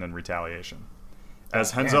Roche's men in retaliation.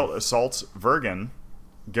 As Henselt assaults Vergen,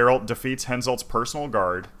 Geralt defeats Henselt's personal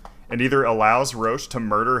guard and either allows Roche to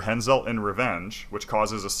murder Henselt in revenge, which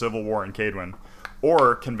causes a civil war in Kaedwen,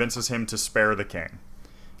 or convinces him to spare the king.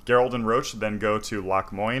 Geralt and Roche then go to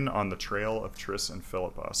Loch Moin on the trail of Triss and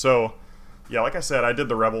Philippa. So, yeah, like I said, I did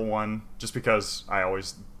the Rebel one just because I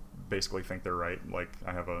always basically think they're right. Like,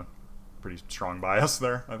 I have a pretty strong bias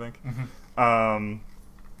there, I think.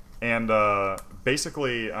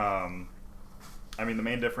 Basically, I mean, the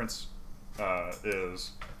main difference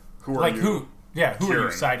is who are you? Who are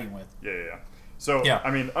you siding with? Yeah. So,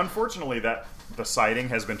 I mean, unfortunately, that the siding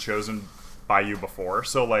has been chosen by you before.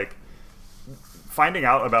 So, like, finding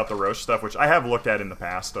out about the Roche stuff, which I have looked at in the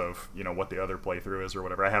past of, what the other playthrough is or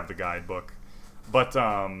whatever. I have the guidebook. But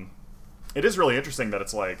it is really interesting that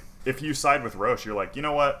it's like, if you side with Roche, you're like, you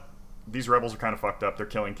know what? These rebels are kind of fucked up. They're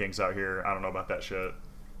killing kings out here. I don't know about that shit.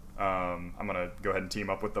 I'm going to go ahead and team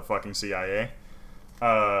up with the fucking CIA.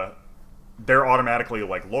 They're automatically,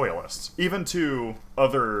 like, loyalists. Even to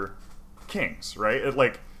other kings, right?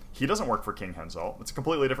 He doesn't work for King Henzalt. It's a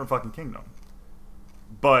completely different fucking kingdom.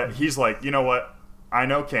 But he's like, you know what? I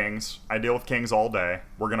know kings. I deal with kings all day.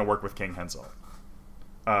 We're going to work with King Henzalt.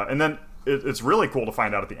 And then it's really cool to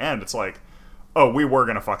find out at the end. It's like, oh, we were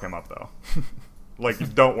going to fuck him up, though.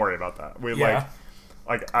 Don't worry about that.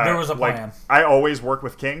 There was a plan. I always work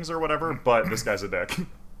with kings or whatever, but this guy's a dick.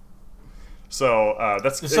 So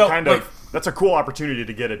that's a cool opportunity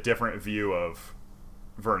to get a different view of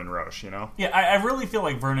Vernon Roche, you know? Yeah, I really feel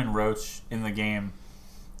like Vernon Roche in the game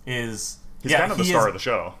is... He's kind of the star of the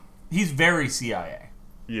show. He's very CIA.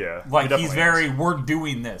 Yeah. He's very, we're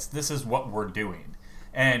doing this. This is what we're doing.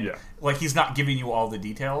 And, he's not giving you all the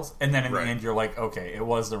details. And then in the end, you're like, okay, it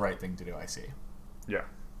was the right thing to do, I see. Yeah.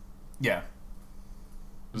 Yeah.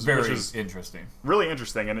 Very interesting. Really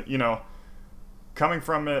interesting. And, you know, coming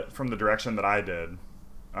from the direction that I did,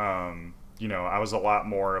 you know, I was a lot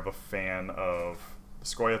more of a fan of the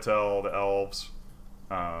Scoia'tael, the elves,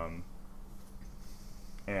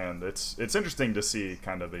 and it's interesting to see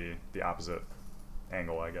kind of the opposite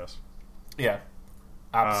angle, I guess. Yeah,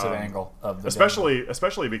 opposite angle of the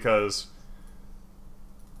especially because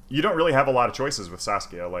you don't really have a lot of choices with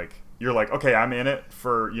Saskia. Like, you're like, okay, I'm in it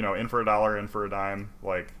for, you know, in for a dollar, in for a dime.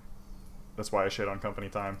 Like, that's why I shit on Company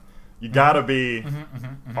Time. You gotta be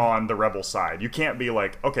on the rebel side. You can't be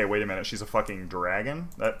like, okay, wait a minute, she's a fucking dragon.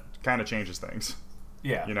 That kind of changes things.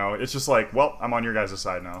 Yeah. You know, it's just like, well, I'm on your guys'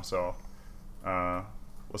 side now, so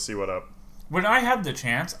let's see what up. When I have the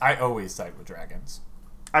chance, I always side with dragons.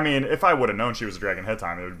 I mean, if I would have known she was a dragon ahead of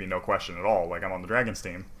time, it would be no question at all. Like, I'm on the dragons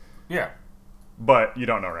team. Yeah. But you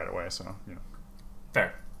don't know right away, so, you know.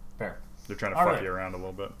 Fair. They're trying to fuck you around a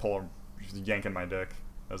little bit. Yanking my dick,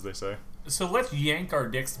 as they say. So let's yank our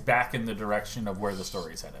dicks back in the direction of where the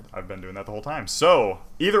story's headed. I've been doing that the whole time. So,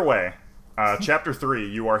 either way, Chapter 3,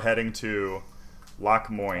 you are heading to Loch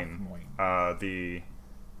Moyne. I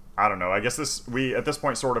don't know, I guess we at this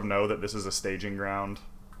point sort of know that this is a staging ground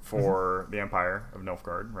for the Empire of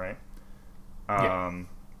Nilfgaard, right?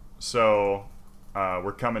 So,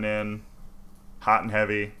 we're coming in hot and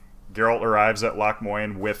heavy. Geralt arrives at Loch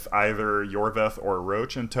Moyne with either Yorveth or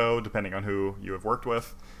Roach in tow, depending on who you have worked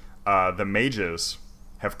with. The mages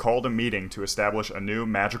have called a meeting to establish a new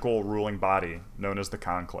magical ruling body known as the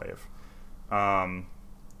Conclave.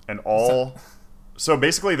 So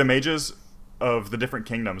basically the mages of the different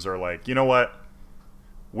kingdoms are like, you know what?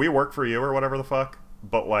 We work for you or whatever the fuck,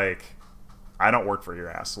 but, like, I don't work for your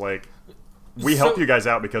ass. Like, we help you guys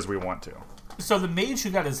out because we want to. So the mage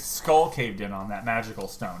who got his skull caved in on that magical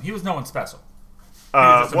stone, he was no one special.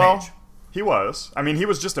 Mage. He was. I mean, he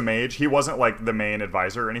was just a mage. He wasn't, like, the main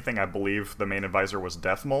advisor or anything. I believe the main advisor was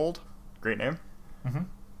Deathmold. Great name.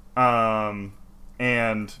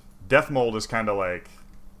 And Deathmold is kind of like...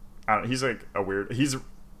 he's, like, a weird... He's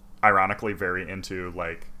ironically very into,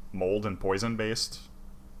 like, mold and poison-based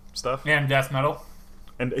stuff. And death metal.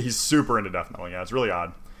 And he's super into death metal, yeah. It's really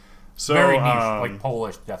odd. So, very niche, like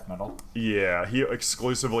Polish death metal. Yeah, he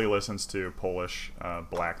exclusively listens to Polish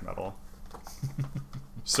black metal.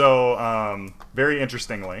 So, very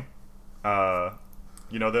interestingly,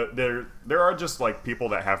 you know, there are just, like, people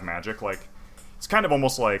that have magic. Like, it's kind of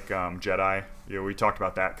almost like Jedi. You know, we talked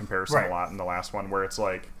about that comparison a lot in the last one, where it's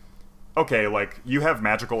like, okay, like, you have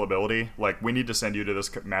magical ability. Like, we need to send you to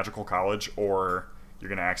this magical college, or you're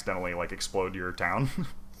going to accidentally, like, explode your town.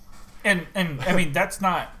 and I mean, that's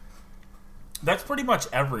pretty much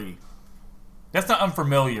that's not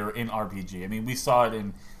unfamiliar in RPG. I mean, we saw it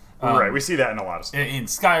in... right, we see that in a lot of stuff. In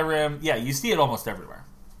Skyrim, yeah, you see it almost everywhere.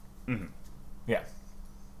 Yeah.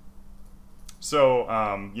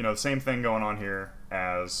 So, you know, the same thing going on here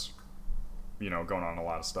as, you know, going on in a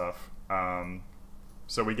lot of stuff.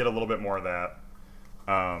 So we get a little bit more of that.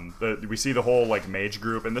 We see the whole, like, mage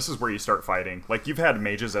group, and this is where you start fighting. Like, you've had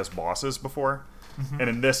mages as bosses before, and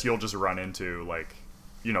in this you'll just run into, like,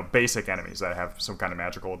 you know, basic enemies that have some kind of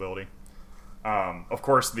magical ability. Of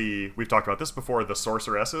course, we've talked about this before, the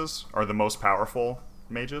sorceresses are the most powerful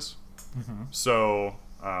mages. So,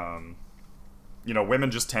 you know,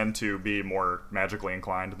 women just tend to be more magically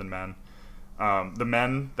inclined than men. The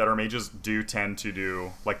men that are mages do tend to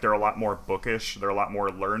do, like, they're a lot more bookish, they're a lot more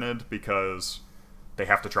learned because they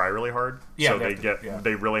have to try really hard. Yeah, so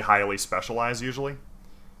they really highly specialize usually.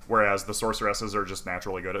 Whereas the sorceresses are just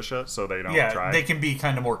naturally good at shit, so they don't try. Yeah, they can be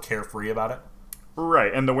kind of more carefree about it.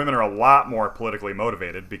 Right, and the women are a lot more politically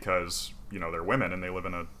motivated because, you know, they're women and they live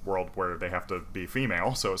in a world where they have to be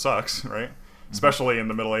female, so it sucks, right? Especially in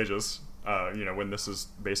the Middle Ages, you know, when this is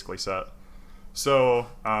basically set. So,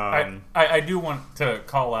 I do want to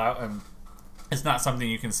call out, and it's not something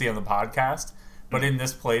you can see on the podcast, but in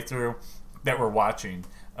this playthrough that we're watching,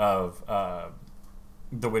 of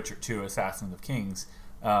The Witcher 2: Assassin of Kings,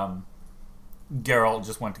 Geralt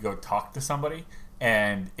just went to go talk to somebody,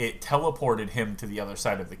 and it teleported him to the other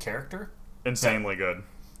side of the character. Insanely good.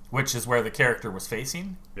 Which is where the character was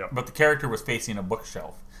facing. Yep. But the character was facing a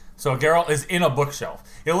bookshelf. So Geralt is in a bookshelf.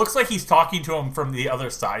 It looks like he's talking to him from the other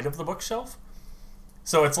side of the bookshelf.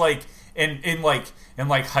 So it's like in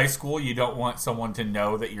high school, you don't want someone to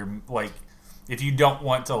know that you're like, if you don't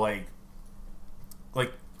want to like,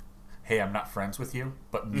 hey, I'm not friends with you,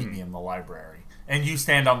 but meet me in the library. And you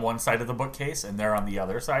stand on one side of the bookcase and they're on the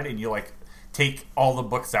other side, and you like take all the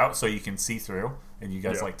books out so you can see through, and you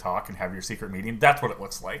guys like talk and have your secret meeting. That's what it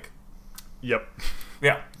looks like. Yep.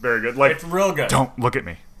 Yeah. Very good. Like, it's real good. Don't look at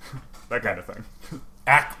me. That kind of thing.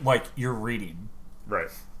 Act like you're reading. Right.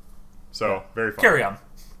 So, very fun. Carry on.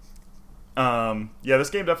 Yeah, this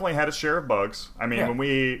game definitely had its share of bugs. I mean, Yeah.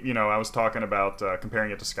 when I was talking about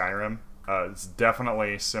comparing it to Skyrim, it's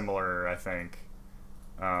definitely similar, I think,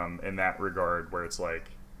 in that regard, where it's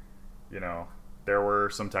like, there were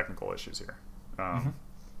some technical issues here.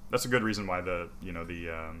 That's a good reason why the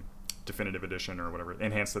definitive edition or whatever,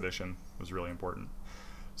 enhanced edition, was really important.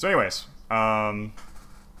 So anyways,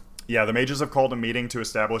 the mages have called a meeting to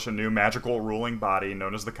establish a new magical ruling body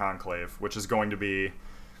known as the Conclave, which is going to be,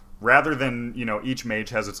 rather than, each mage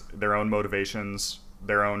has their own motivations,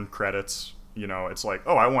 their own credits, it's like,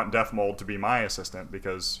 oh, I want Deathmold to be my assistant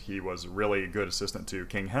because he was a really good assistant to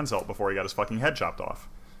King Henselt before he got his fucking head chopped off.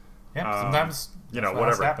 Yeah, sometimes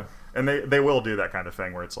whatever. And they will do that kind of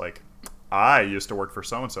thing where it's like, I used to work for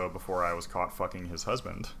so-and-so before I was caught fucking his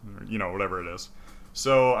husband, or, whatever it is.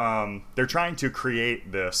 So they're trying to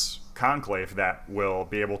create this conclave that will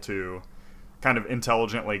be able to kind of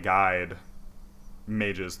intelligently guide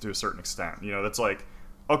mages to a certain extent. That's like,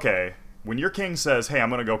 okay, when your king says, hey, I'm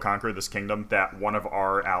going to go conquer this kingdom that one of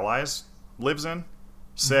our allies lives in,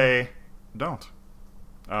 say, don't.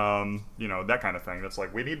 That kind of thing. That's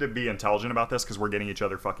like, we need to be intelligent about this because we're getting each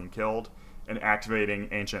other fucking killed and activating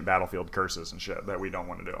ancient battlefield curses and shit that we don't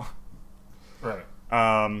want to do. Right.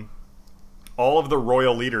 All of the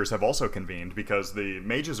royal leaders have also convened because the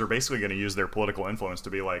mages are basically going to use their political influence to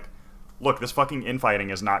be like, look, this fucking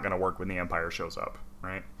infighting is not going to work when the Empire shows up,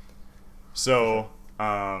 right? So,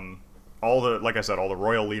 all the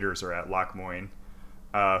royal leaders are at Loch Moine.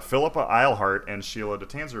 Philippa Eilhart and Sheila de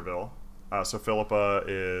Tanzerville. So Philippa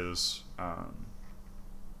is,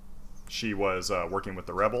 she was working with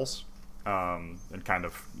the rebels and kind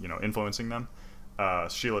of, influencing them.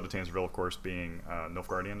 Sheila de Tanzerville, of course, being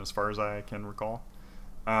Nilfgaardian, as far as I can recall.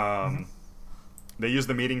 They used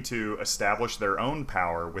the meeting to establish their own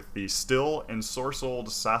power with the still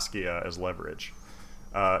ensorcelled Saskia as leverage.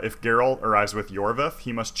 If Geralt arrives with Yorvith,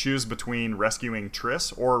 he must choose between rescuing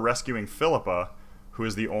Triss or rescuing Philippa, who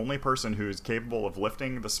is the only person who is capable of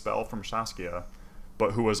lifting the spell from Saskia,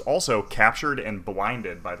 but who was also captured and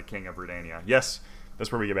blinded by the King of Redania. Yes,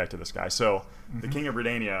 that's where we get back to this guy. So the King of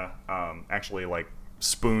Redania actually hot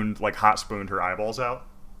spooned her eyeballs out.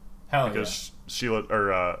 Hell because Philippa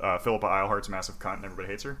Eilhart's a massive cunt and everybody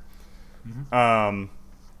hates her.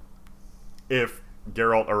 If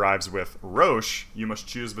Geralt arrives with Roche, you must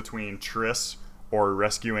choose between Triss or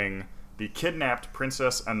rescuing the kidnapped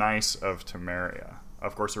Princess Anais of Temeria.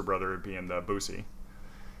 Of course, her brother being the Boosie.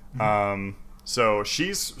 So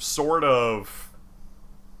she's sort of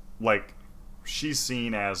like, she's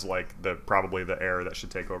seen as like probably the heir that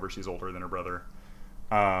should take over. She's older than her brother.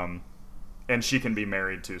 And she can be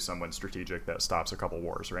married to someone strategic that stops a couple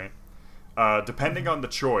wars, right? Depending on the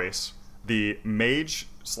choice, the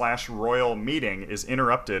mage/royal meeting is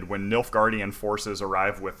interrupted when Nilfgaardian forces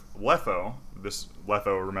arrive with Letho. This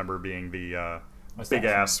Letho, remember, being the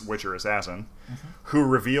big-ass Witcher assassin, who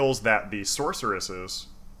reveals that the sorceresses,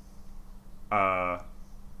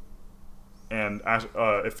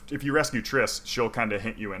 if you rescue Triss, she'll kind of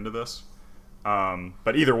hint you into this.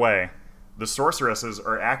 But either way, the sorceresses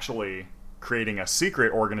are actually creating a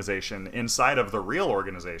secret organization inside of the real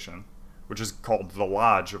organization, which is called the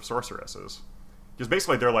Lodge of Sorceresses. Because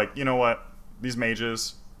basically they're like, you know what? These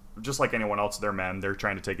mages, just like anyone else, they're men. They're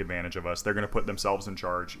trying to take advantage of us. They're going to put themselves in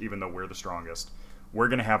charge, even though we're the strongest. We're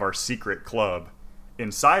going to have our secret club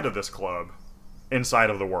inside of this club, inside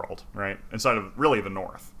of the world, right? Inside of, really, the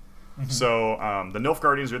North. So the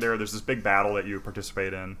Nilfgaardians are there. There's this big battle that you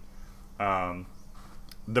participate in.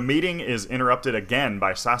 The meeting is interrupted again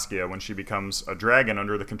by Saskia when she becomes a dragon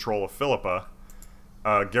under the control of Philippa.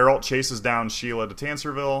 Geralt chases down Sheila de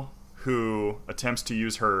Tanzerville, who attempts to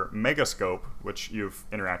use her megascope, which you've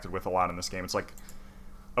interacted with a lot in this game. It's like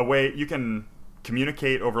a way you can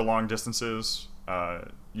communicate over long distances.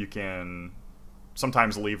 You can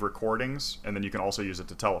sometimes leave recordings, and then you can also use it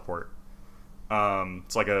to teleport.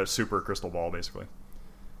 It's like a super crystal ball, basically.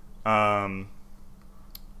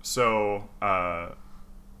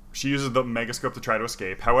 She uses the Megascope to try to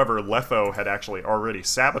escape. However, Letho had actually already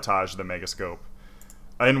sabotaged the Megascope,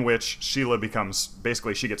 in which Sheila becomes,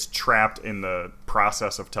 basically, she gets trapped in the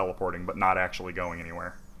process of teleporting, but not actually going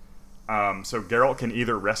anywhere. So Geralt can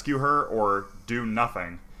either rescue her or do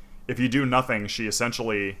nothing. If you do nothing, she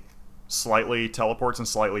essentially slightly teleports and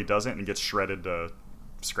slightly doesn't and gets shredded to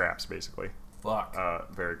scraps, basically. Fuck.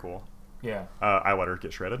 Very cool. Yeah. I let her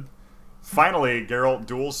get shredded. Finally, Geralt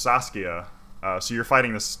duels Saskia. So you're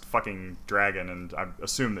fighting this fucking dragon, and I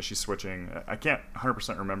assume that she's switching. I can't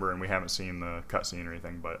 100% remember, and we haven't seen the cutscene or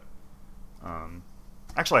anything, but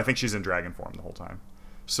actually, I think she's in dragon form the whole time.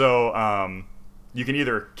 So you can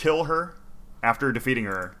either kill her after defeating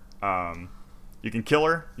her. You can kill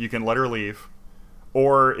her. You can let her leave,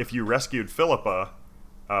 or if you rescued Philippa,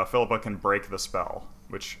 Philippa can break the spell,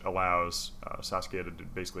 which allows Saskia to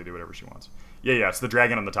basically do whatever she wants. Yeah, it's the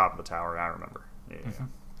dragon on the top of the tower. I remember. Yeah.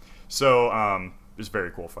 So, it's a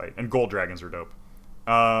very cool fight. And gold dragons are dope.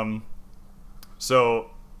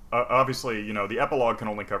 Obviously, the epilogue can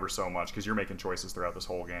only cover so much because you're making choices throughout this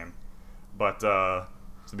whole game. But, so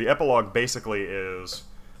the epilogue basically is,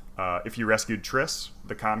 if you rescued Triss,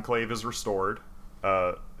 the Conclave is restored.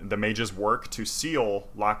 The mages work to seal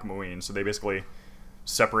Loch Muin, so they basically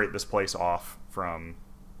separate this place off from,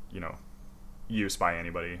 use by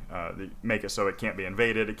anybody. They make it so it can't be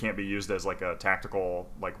invaded. It can't be used as like a tactical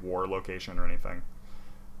war location or anything.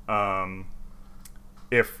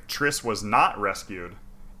 If Triss was not rescued,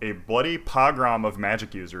 a bloody pogrom of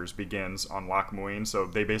magic users begins on Loch Muin. So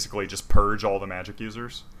they basically just purge all the magic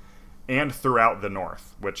users, and throughout the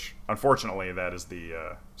north. Which unfortunately that is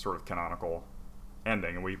the sort of canonical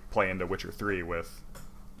ending, and we play into Witcher 3 with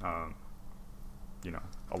a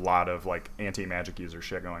lot of anti-magic user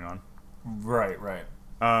shit going on. Right.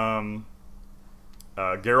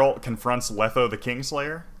 Geralt confronts Letho the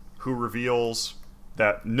Kingslayer, who reveals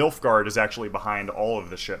that Nilfgaard is actually behind all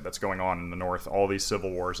of the shit that's going on in the north. All these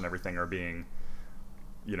civil wars and everything are being,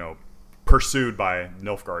 pursued by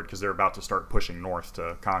Nilfgaard because they're about to start pushing north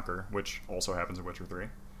to conquer, which also happens in Witcher 3.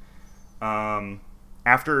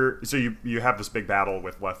 So you have this big battle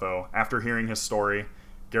with Letho. After hearing his story,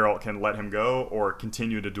 Geralt can let him go or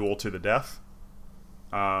continue to duel to the death.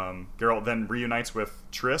 Geralt then reunites with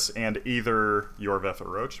Triss and either Yorveth or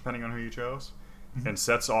Roach, depending on who you chose, and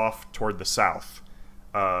sets off toward the south.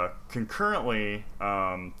 Concurrently,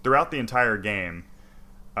 throughout the entire game,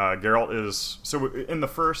 Geralt is... So in the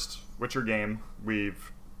first Witcher game,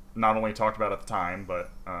 we've not only talked about at the time, but,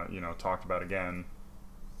 talked about again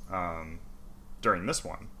during this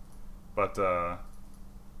one. But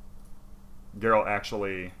Geralt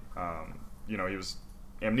actually, he was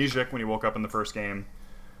amnesiac when he woke up in the first game.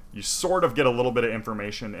 You sort of get a little bit of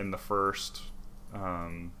information in the first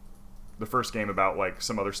game about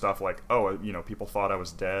some other stuff, people thought I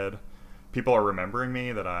was dead. People are remembering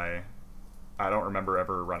me that I don't remember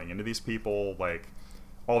ever running into these people,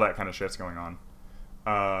 all that kind of shit's going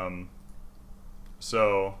on.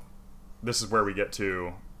 So this is where we get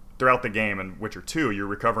to throughout the game in Witcher 2, you're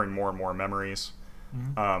recovering more and more memories.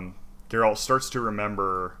 Geralt starts to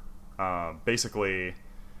remember basically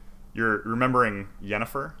you're remembering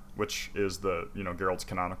Yennefer, which is the Geralt's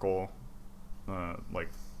canonical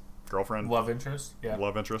girlfriend, love interest. Yeah.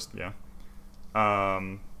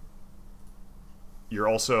 You're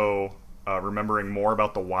also remembering more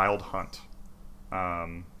about the Wild Hunt.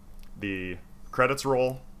 The credits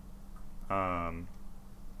roll, and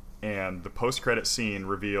the post-credit scene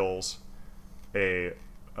reveals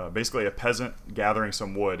basically a peasant gathering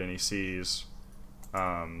some wood, and he sees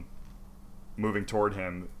moving toward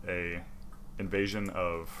him a invasion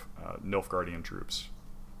of Nilfgaardian troops.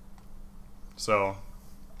 So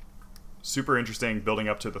super interesting, building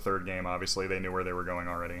up to the third game. Obviously they knew where they were going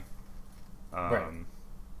already. Right.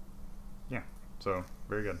 Yeah, so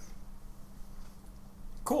very good.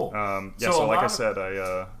 Cool. So like I said,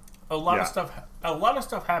 a lot of stuff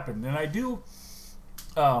happened, and I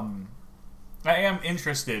am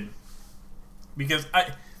interested because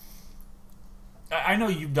I know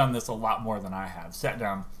you've done this a lot more than I have. Sat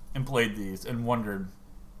down and played these and wondered,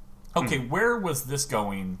 okay, where was this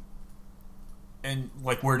going? And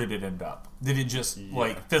where did it end up? Did it just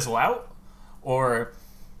fizzle out, or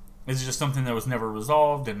is it just something that was never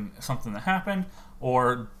resolved and something that happened,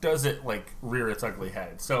 or does it rear its ugly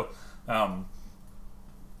head? So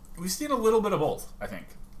we've seen a little bit of both, I think.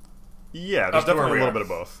 Yeah, there's definitely a little bit of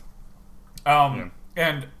both.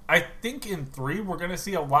 And I think in 3 we're going to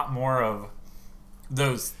see a lot more of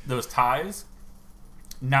those ties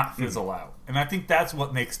not fizzle out. And I think that's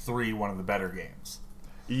what makes 3 one of the better games.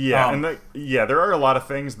 Yeah, there are a lot of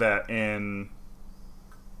things that in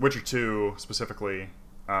Witcher 2 specifically,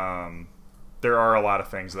 there are a lot of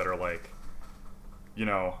things that are like,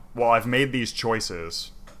 well, I've made these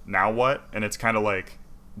choices, now what? And it's kind of like,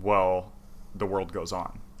 well, the world goes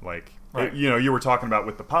on. Like, right. You were talking about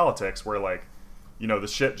with the politics where, like, the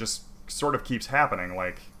shit just sort of keeps happening.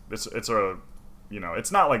 Like,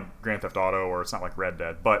 it's not like Grand Theft Auto or it's not like Red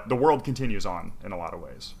Dead, but the world continues on in a lot of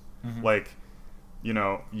ways. Mm-hmm. Like,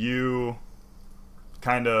 you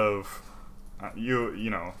kind of,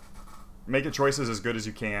 making choices as good as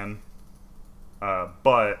you can,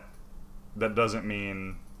 but that doesn't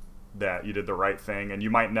mean that you did the right thing, and you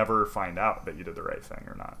might never find out that you did the right thing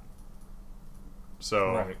or not.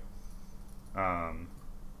 So, right.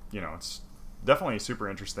 It's definitely super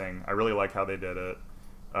interesting. I really like how they did it.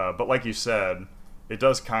 But like you said, it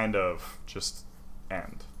does kind of just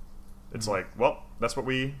end. It's like, well, that's what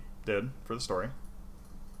we did for the story.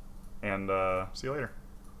 And see you later.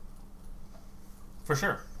 For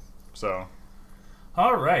sure. So.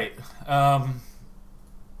 All right.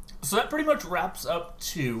 So that pretty much wraps up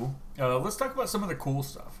 2. Let's talk about some of the cool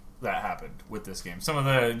stuff that happened with this game. Some of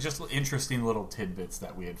the just interesting little tidbits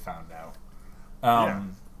that we had found out.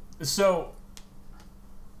 So,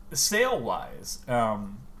 sale-wise,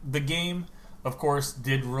 the game, of course,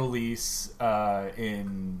 did release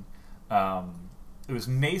in... it was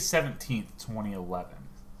May 17th, 2011.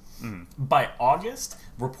 Mm-hmm. By August,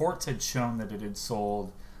 reports had shown that it had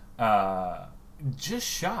sold just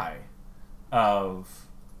shy of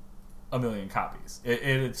 1 million copies.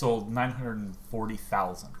 It had sold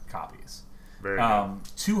 940,000 copies. Very good.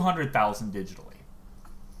 200,000 digitally.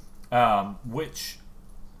 Which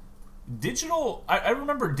digital, I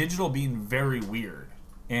remember digital being very weird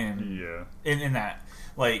in that.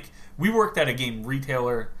 Like, we worked at a game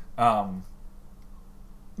retailer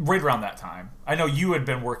right around that time. I know you had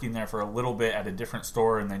been working there for a little bit at a different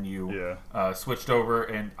store, and then you switched over,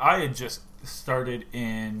 and I had just started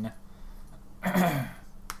in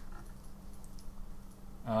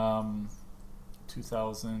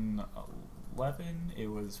 2011. It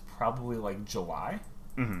was probably like July.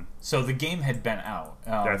 Mm-hmm. So the game had been out.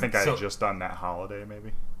 I think I had just done that holiday,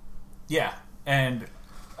 maybe. Yeah, and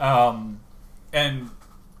we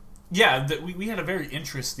had a very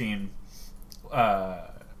interesting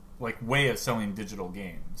way of selling digital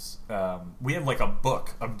games. We had like a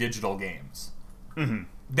book of digital games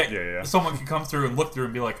that someone could come through and look through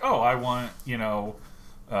and be like, oh, I want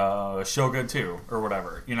Shogun 2 or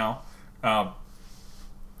whatever,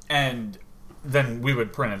 and then we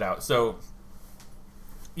would print it out. So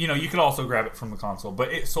you could also grab it from the console,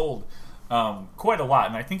 but it sold quite a lot,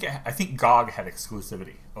 and I think GOG had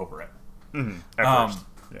exclusivity over it. Mm-hmm.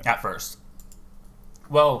 At first.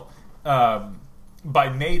 Well, by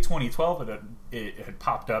May 2012, it had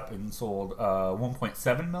popped up and sold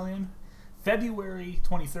 1.7 million. February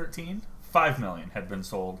 2013, 5 million had been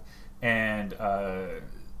sold, and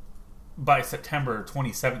by September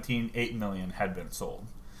 2017, 8 million had been sold.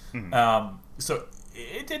 Mm-hmm. So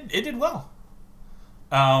it did well.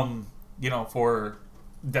 For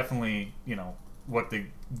definitely, what the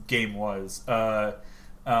game was.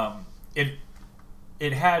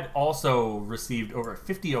 It had also received over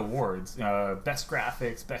 50 awards: best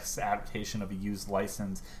graphics, best adaptation of a used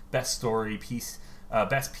license, best story,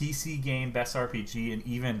 best PC game, best RPG, and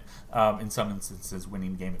even in some instances,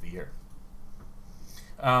 winning Game of the Year.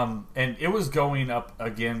 And it was going up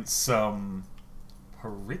against some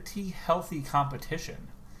pretty healthy competition.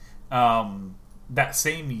 That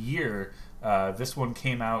same year, this one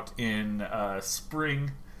came out in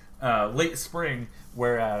spring. Late spring,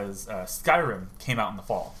 whereas Skyrim came out in the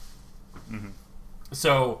fall. Mm-hmm.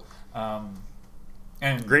 So,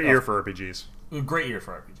 and great year for RPGs. Great year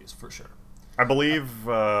for RPGs, for sure. I believe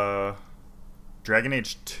Dragon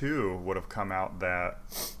Age 2 would have come out that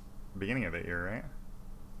beginning of that year,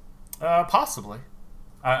 right? Possibly.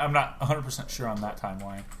 I'm not 100% sure on that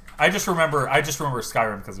timeline. I just remember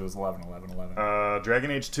Skyrim because it was 11/11/11.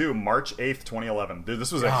 Dragon Age 2, March 8th, 2011. Dude,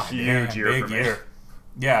 this was a huge year for me. Year.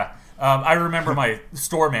 Yeah. I remember my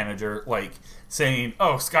store manager saying,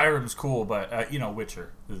 "Oh, Skyrim's cool, but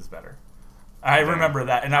Witcher is better." I remember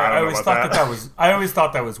that, and I always thought I always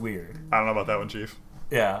thought that was weird. I don't know about that one, Chief.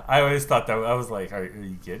 Yeah, I always thought that. I was like, "Are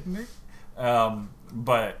you kidding me?"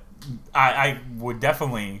 But I would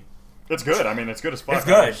definitely. It's good. I mean, it's good as fuck. It's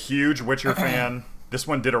good. I'm a huge Witcher fan. This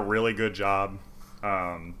one did a really good job.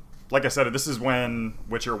 Like I said, this is when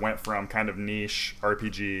Witcher went from kind of niche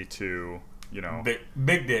RPG to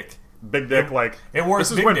big dick. Big dick, it works.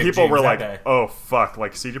 This is when people were like, "Oh fuck!"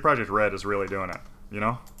 Like CD Projekt Red is really doing it. you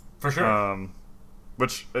know? For sure.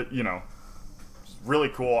 Which, you know, is really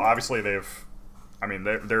cool. Obviously, they're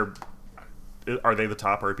are they the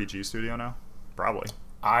top RPG studio now? Probably.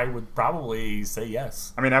 I would probably say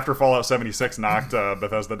yes. I mean, after Fallout 76 knocked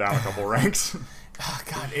Bethesda down a couple ranks. Oh,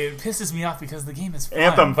 God, it pisses me off because the game is fun,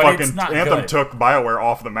 Anthem but it's not good. took BioWare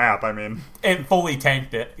off the map. I mean, It fully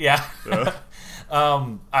tanked it. Yeah.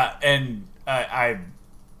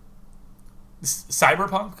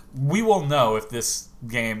 Cyberpunk, we will know if this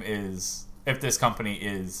company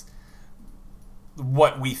is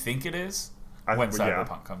what we think it is when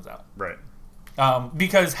Cyberpunk comes out. Right.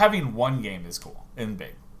 Because having one game is cool and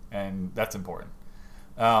big, and that's important.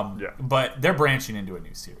 But they're branching into a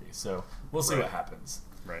new series, so we'll see what happens.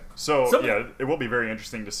 Right. So, yeah, it will be very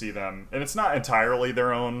interesting to see them. And it's not entirely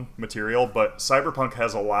their own material, but Cyberpunk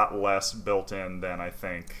has a lot less built in than I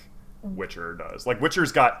think Witcher does. Like,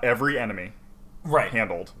 Witcher's got every enemy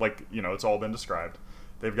handled. Like, you know, it's all been described.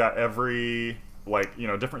 They've got every, like, you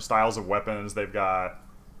know, different styles of weapons. They've got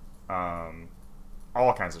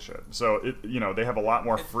all kinds of shit. So, you know, they have a lot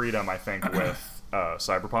more freedom, I think, with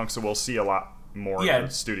Cyberpunk. So we'll see a lot more in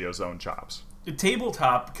the studio's own chops. The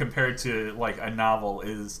tabletop compared to, like, a novel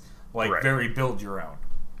is, like, very build your own.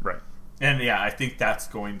 Right. And, yeah, I think that's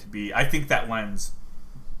going to be... I think that lends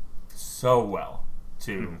so well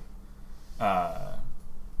to, you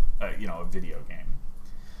know, a video game.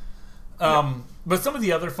 But some of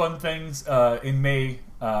the other fun things, in May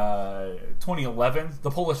 2011,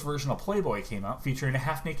 the Polish version of Playboy came out, featuring a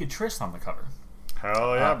half-naked Triss on the cover.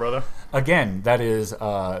 Hell yeah, brother. Again, that is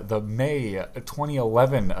the May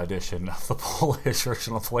 2011 edition of the Polish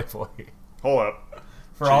version of Playboy. Hold up.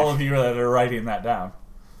 For all of you that are writing that down.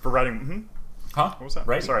 For writing... Huh? What was that?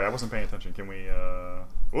 Right. Sorry, I wasn't paying attention. Can we...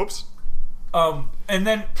 Whoops. And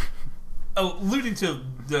then, alluding to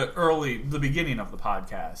the beginning of the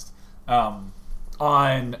podcast,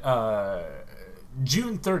 on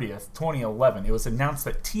June 30th, 2011, it was announced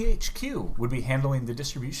that THQ would be handling the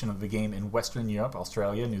distribution of the game in Western Europe,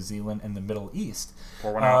 Australia, New Zealand, and the Middle East,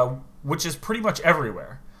 which is pretty much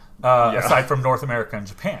everywhere, aside from North America and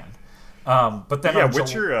Japan. But then,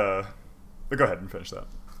 Witcher. Go ahead and finish that.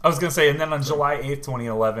 I was going to say, and then on July 8th,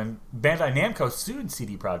 2011, Bandai Namco sued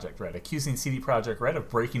CD Projekt Red, accusing CD Projekt Red of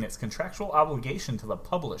breaking its contractual obligation to the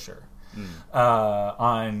publisher.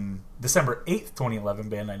 On December 8th, 2011,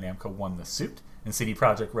 Bandai Namco won the suit, and CD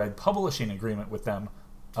Projekt Red publishing agreement with them,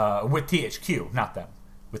 with THQ, not them,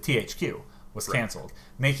 with THQ, was canceled,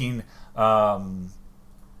 making Bandai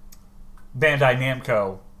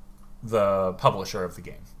Namco the publisher of the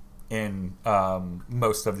game in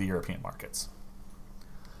most of the European markets.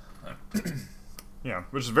 Yeah,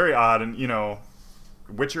 which is very odd, and, you know,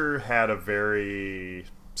 Witcher had a very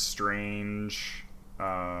strange...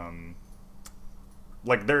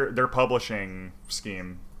 like, their publishing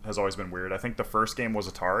scheme has always been weird. I think the first game was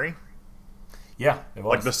Atari. Yeah, it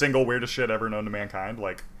was. Like, the single weirdest shit ever known to mankind.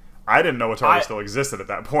 Like, I didn't know Atari still existed at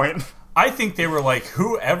that point. I think they were like,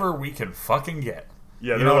 whoever we can fucking get.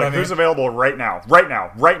 Yeah, they're like, who's available right now? Right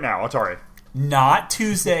now, Atari. Not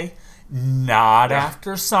Tuesday. Not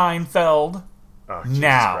after Seinfeld. Oh, Jesus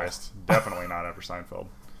Christ. Definitely not after Seinfeld.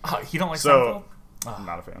 You don't like Seinfeld? I'm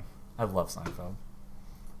not a fan. I love Seinfeld.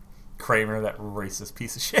 Kramer, that racist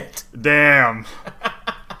piece of shit. Damn.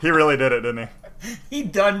 He really did it, didn't he? He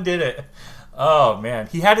done did it. Oh, man.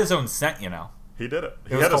 He had his own scent, you know. He did it.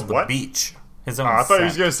 It was called The Beach. His own I thought scent. he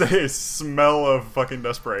was going to say smell of fucking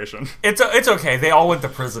desperation. It's okay. They all went to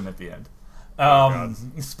prison at the end.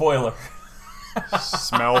 Spoiler.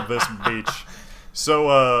 Smell this beach.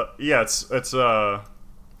 So, yeah,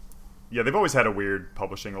 yeah, they've always had a weird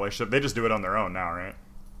publishing relationship. They just do it on their own now, right?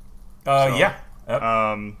 Yeah. Yep.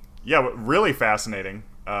 Yeah, really fascinating.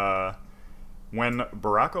 When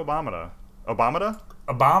Barack Obama...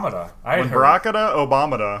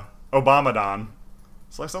 Obamadan.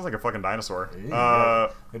 So that sounds like a fucking dinosaur.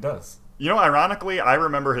 It does. You know, ironically, I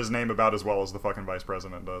remember his name about as well as the fucking vice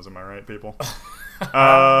president does. Am I right, people?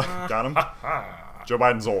 Got him? Joe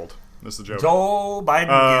Biden's old. This is the joke. Joe Biden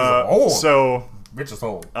is old. So... Bitch is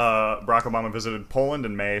old. Barack Obama visited Poland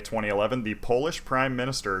in May 2011. The Polish Prime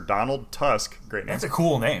Minister, Donald Tusk, great name. That's a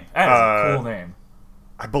cool name. That is a cool name.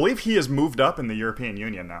 I believe he has moved up in the European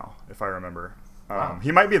Union now, if I remember.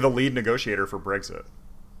 He might be the lead negotiator for Brexit.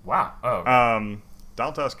 Wow. Oh.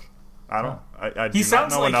 Donald Tusk. I don't. I He do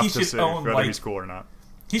sounds not know like enough he to should say own, whether like- he's cool or not.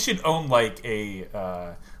 He should own like a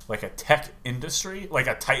tech industry, like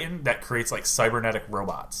a titan that creates like cybernetic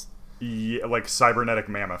robots. Yeah, like cybernetic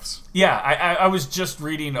mammoths. Yeah, I was just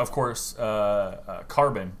reading, of course,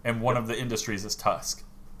 Carbon, and one of the industries is Tusk.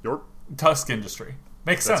 Your Tusk Industry.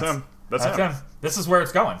 Makes That's sense. him. That's him. This is where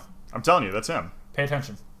it's going. I'm telling you, that's him. Pay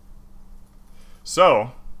attention.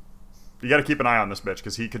 So, you got to keep an eye on this bitch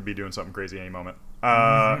because he could be doing something crazy any moment.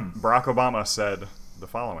 Barack Obama said the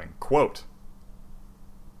following, quote,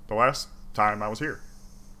 "The last time I was here,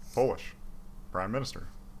 Polish Prime Minister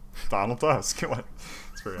Donald Tusk,"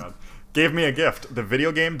 it's very odd, "gave me a gift, the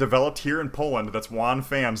video game developed here in Poland that's won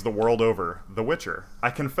fans the world over, The Witcher. I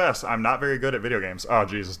confess I'm not very good at video games." Oh,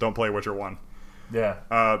 Jesus, don't play Witcher 1. Yeah.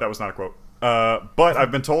 That was not a quote. But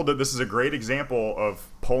I've been told that this is a great example of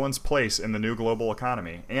Poland's place in the new global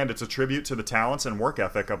economy, and it's a tribute to the talents and work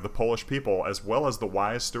ethic of the Polish people, as well as the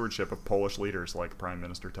wise stewardship of Polish leaders like Prime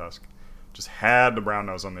Minister Tusk. Just had the brown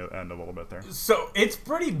nose on the end a little bit there. So it's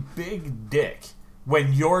pretty big dick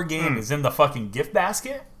when your game is in the fucking gift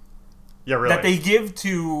basket. Yeah, really. That they give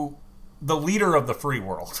to the leader of the free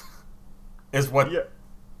world. Is what... Yeah.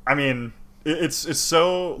 I mean... It's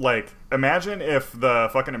so, like, imagine if the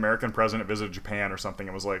fucking American president visited Japan or something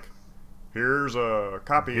and was like, "Here's a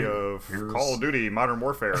copy of Call of Duty Modern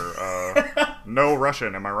Warfare. No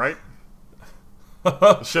Russian, am I right?"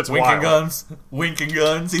 Shit's winking wild. Winking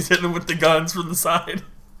guns. He's hitting him with the guns from the side.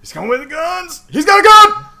 He's coming with the guns! He's got a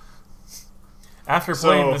gun! After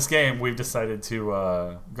playing this game, we've decided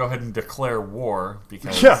to go ahead and declare war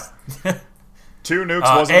because... Yeah. 2 nukes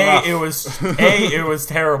wasn't enough. It was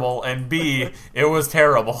terrible, and B, it was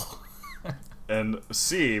terrible. And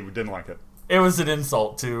C, we didn't like it. It was an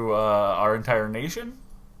insult to our entire nation,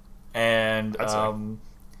 and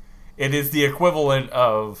it is the equivalent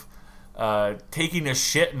of taking a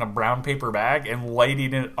shit in a brown paper bag and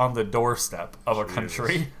lighting it on the doorstep of a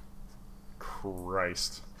country.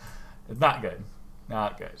 Christ. It's not good.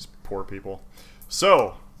 Not good. Just poor people.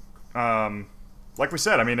 So, like we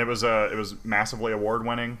said, I mean, it was massively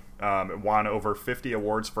award-winning. It won over 50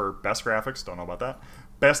 awards for Best Graphics. Don't know about that.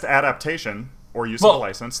 Best Adaptation or Use of a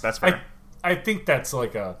License. That's fair. I think that's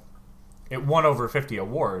like it won over 50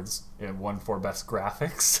 awards. It won for Best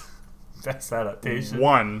Graphics. Best Adaptation.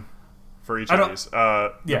 One for each of these.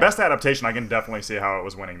 The Best Adaptation, I can definitely see how it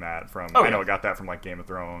was winning that from. I know it got that from like Game of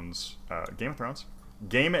Thrones. Game of Thrones?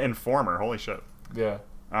 Game Informer. Holy shit. Yeah.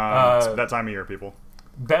 It's that time of year, people.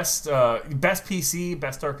 Best PC,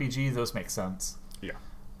 best RPG, those make sense. Yeah,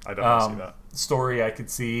 I definitely see that. Story, I could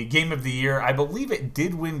see. Game of the Year, I believe it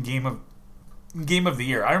did win Game of the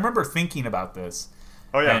Year. I remember thinking about this.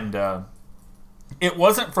 Oh yeah, and it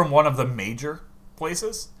wasn't from one of the major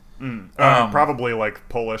places. Probably like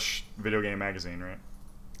Polish video game magazine, right?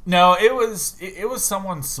 No, it was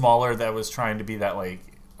someone smaller that was trying to be that like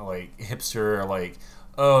hipster, like,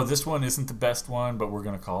 oh, this one isn't the best one, but we're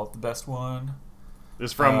gonna call it the best one.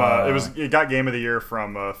 It's from it got Game of the Year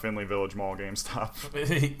from Findlay Village Mall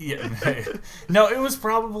GameStop. Yeah, no, it was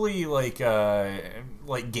probably like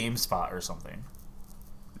GameSpot or something.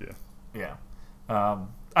 Yeah. I'm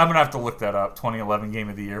gonna have to look that up. 2011 Game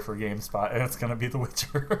of the Year for GameSpot, and it's gonna be The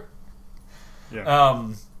Witcher. Yeah.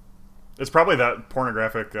 It's probably that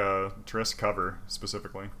pornographic Triss cover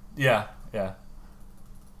specifically. Yeah.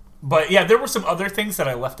 But yeah, there were some other things that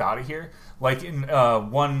I left out of here. Like in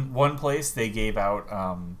one place, they gave out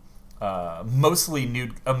a mostly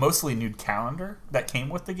nude calendar that came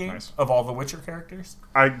with the game of all the Witcher characters.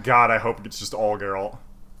 I hope it's just all Geralt.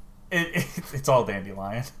 It's all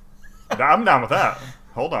Dandelion. I'm down with that.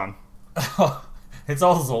 Hold on. It's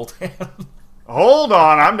all Zoltan. Hold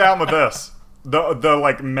on, I'm down with this. The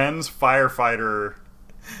like men's firefighter.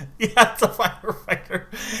 Yeah, it's a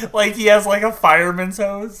firefighter. Like he has like a fireman's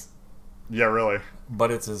hose. Yeah, really. But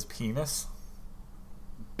it's his penis.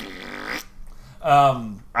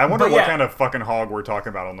 I wonder what kind of fucking hog we're talking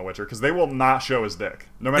about on The Witcher, because they will not show his dick,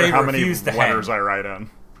 no matter how many letters I write in.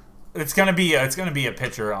 It's gonna be a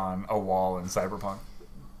picture on a wall in Cyberpunk.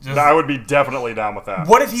 I would be definitely down with that.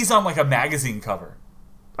 What if he's on like a magazine cover?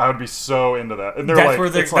 I would be so into that. And that's where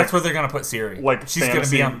they're gonna put Ciri. Like she's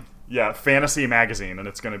fantasy, gonna be on. Yeah, fantasy magazine, and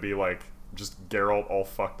it's gonna be like just Geralt all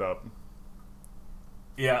fucked up.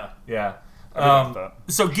 Yeah.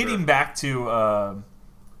 So getting back to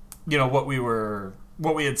what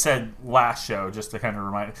we had said last show, just to kind of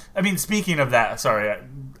remind. I mean, speaking of that, sorry,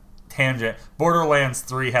 tangent. Borderlands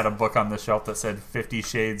 3 had a book on the shelf that said 50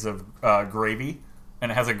 Shades of Gravy,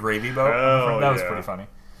 and it has a gravy boat. That was pretty funny.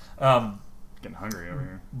 Getting hungry over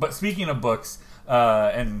here. But speaking of books,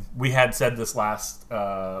 and we had said this last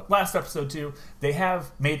episode too, they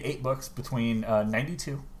have made 8 books between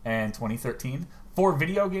 92 and 2013 for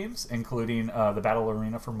video games, including the Battle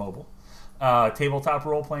Arena for mobile, tabletop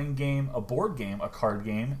role-playing game, a board game, a card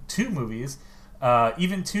game, 2 movies,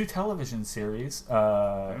 even 2 television series,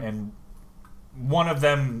 and one of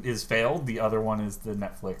them is failed. The other one is the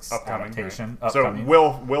Netflix adaptation. Right. So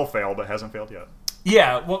Will failed, but hasn't failed yet.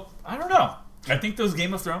 Yeah, well, I don't know. I think those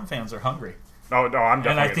Game of Thrones fans are hungry. Oh no, I'm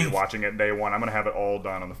definitely going to be watching it day one. I'm going to have it all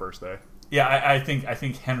done on the first day. Yeah, I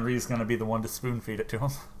think Henry's going to be the one to spoon feed it to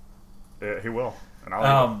him. Yeah, he will, and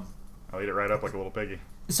I'll eat it right up like a little piggy.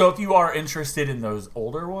 So if you are interested in those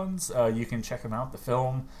older ones, you can check them out. The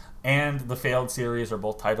film and the Failed series are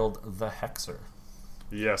both titled The Hexer.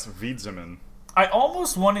 Yes, Wiedemann. I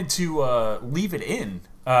almost wanted to leave it in,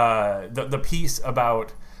 the piece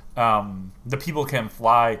about the People Can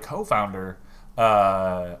Fly co-founder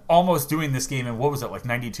almost doing this game in, what was it, like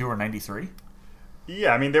 92 or 93?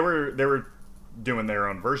 Yeah, I mean, they were doing their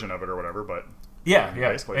own version of it or whatever, but yeah,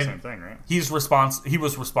 basically the same thing, right? He was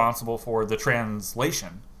responsible for the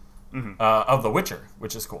translation of The Witcher,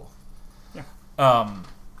 which is cool. Yeah.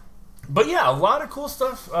 But yeah, a lot of cool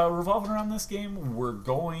stuff revolving around this game. We're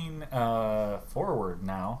going forward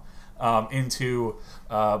now into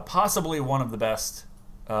possibly one of the best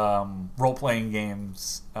role-playing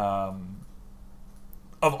games of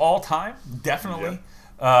all time. Definitely.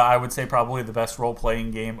 Yeah. I would say probably the best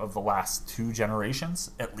role-playing game of the last 2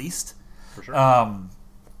 generations, at least. For sure.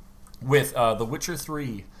 With The Witcher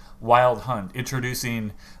 3 Wild Hunt,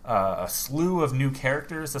 introducing a slew of new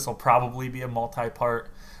characters. This will probably be a multi-part.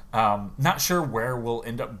 Not sure where we'll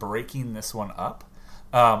end up breaking this one up,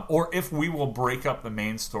 or if we will break up the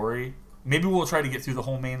main story. Maybe we'll try to get through the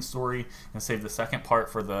whole main story and save the second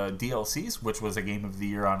part for the DLCs, which was a game of the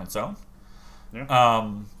year on its own.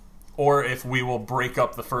 Yeah. Or if we will break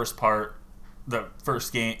up the first part, the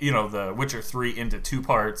first game, The Witcher 3 into 2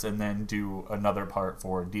 parts, and then do another part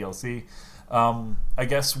for DLC. I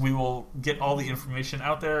guess we will get all the information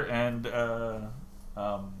out there and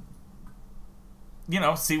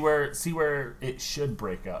see where it should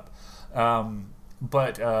break up.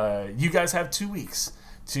 But you guys have 2 weeks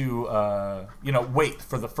to wait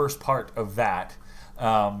for the first part of that.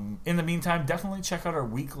 In the meantime, definitely check out our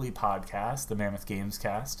weekly podcast, the Mammoth Games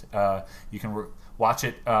Cast. You can watch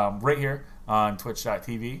it right here on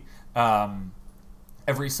twitch.tv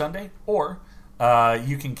every Sunday, or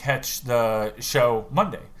you can catch the show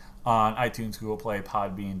Monday on iTunes, Google Play,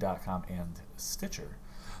 Podbean.com, and Stitcher.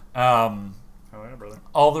 Oh yeah, brother.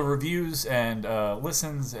 All the reviews and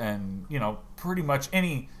listens and, pretty much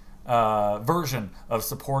any version of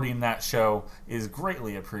supporting that show is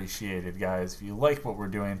greatly appreciated, guys. If you like what we're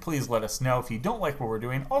doing, please let us know. If you don't like what we're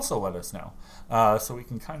doing, also let us know, so we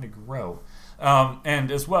can kind of grow.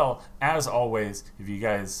 And as well, as always, if you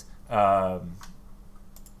guys would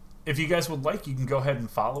like, you can go ahead and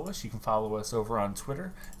follow us. You can follow us over on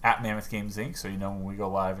Twitter at Mammoth Games Inc. So you know when we go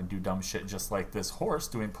live and do dumb shit just like this horse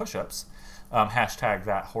doing push-ups. Hashtag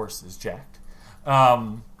that horse is jacked.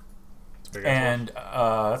 That's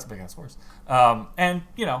a big ass horse. And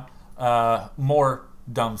more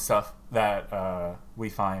dumb stuff that we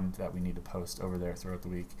find that we need to post over there throughout the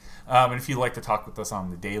week. And if you'd like to talk with us on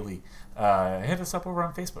the daily, hit us up over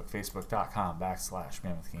on Facebook,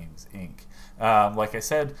 facebook.com/Mammoth Games Inc. Like I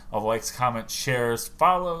said, all the likes, comments, shares,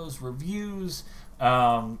 follows, reviews,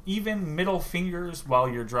 even middle fingers while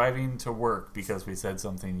you're driving to work because we said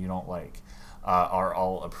something you don't like, are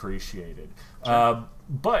all appreciated. Sure.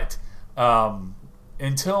 But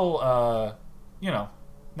until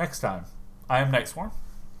next time, I am Night Swarm.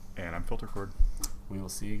 And I'm Filter Cord. We will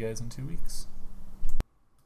see you guys in 2 weeks.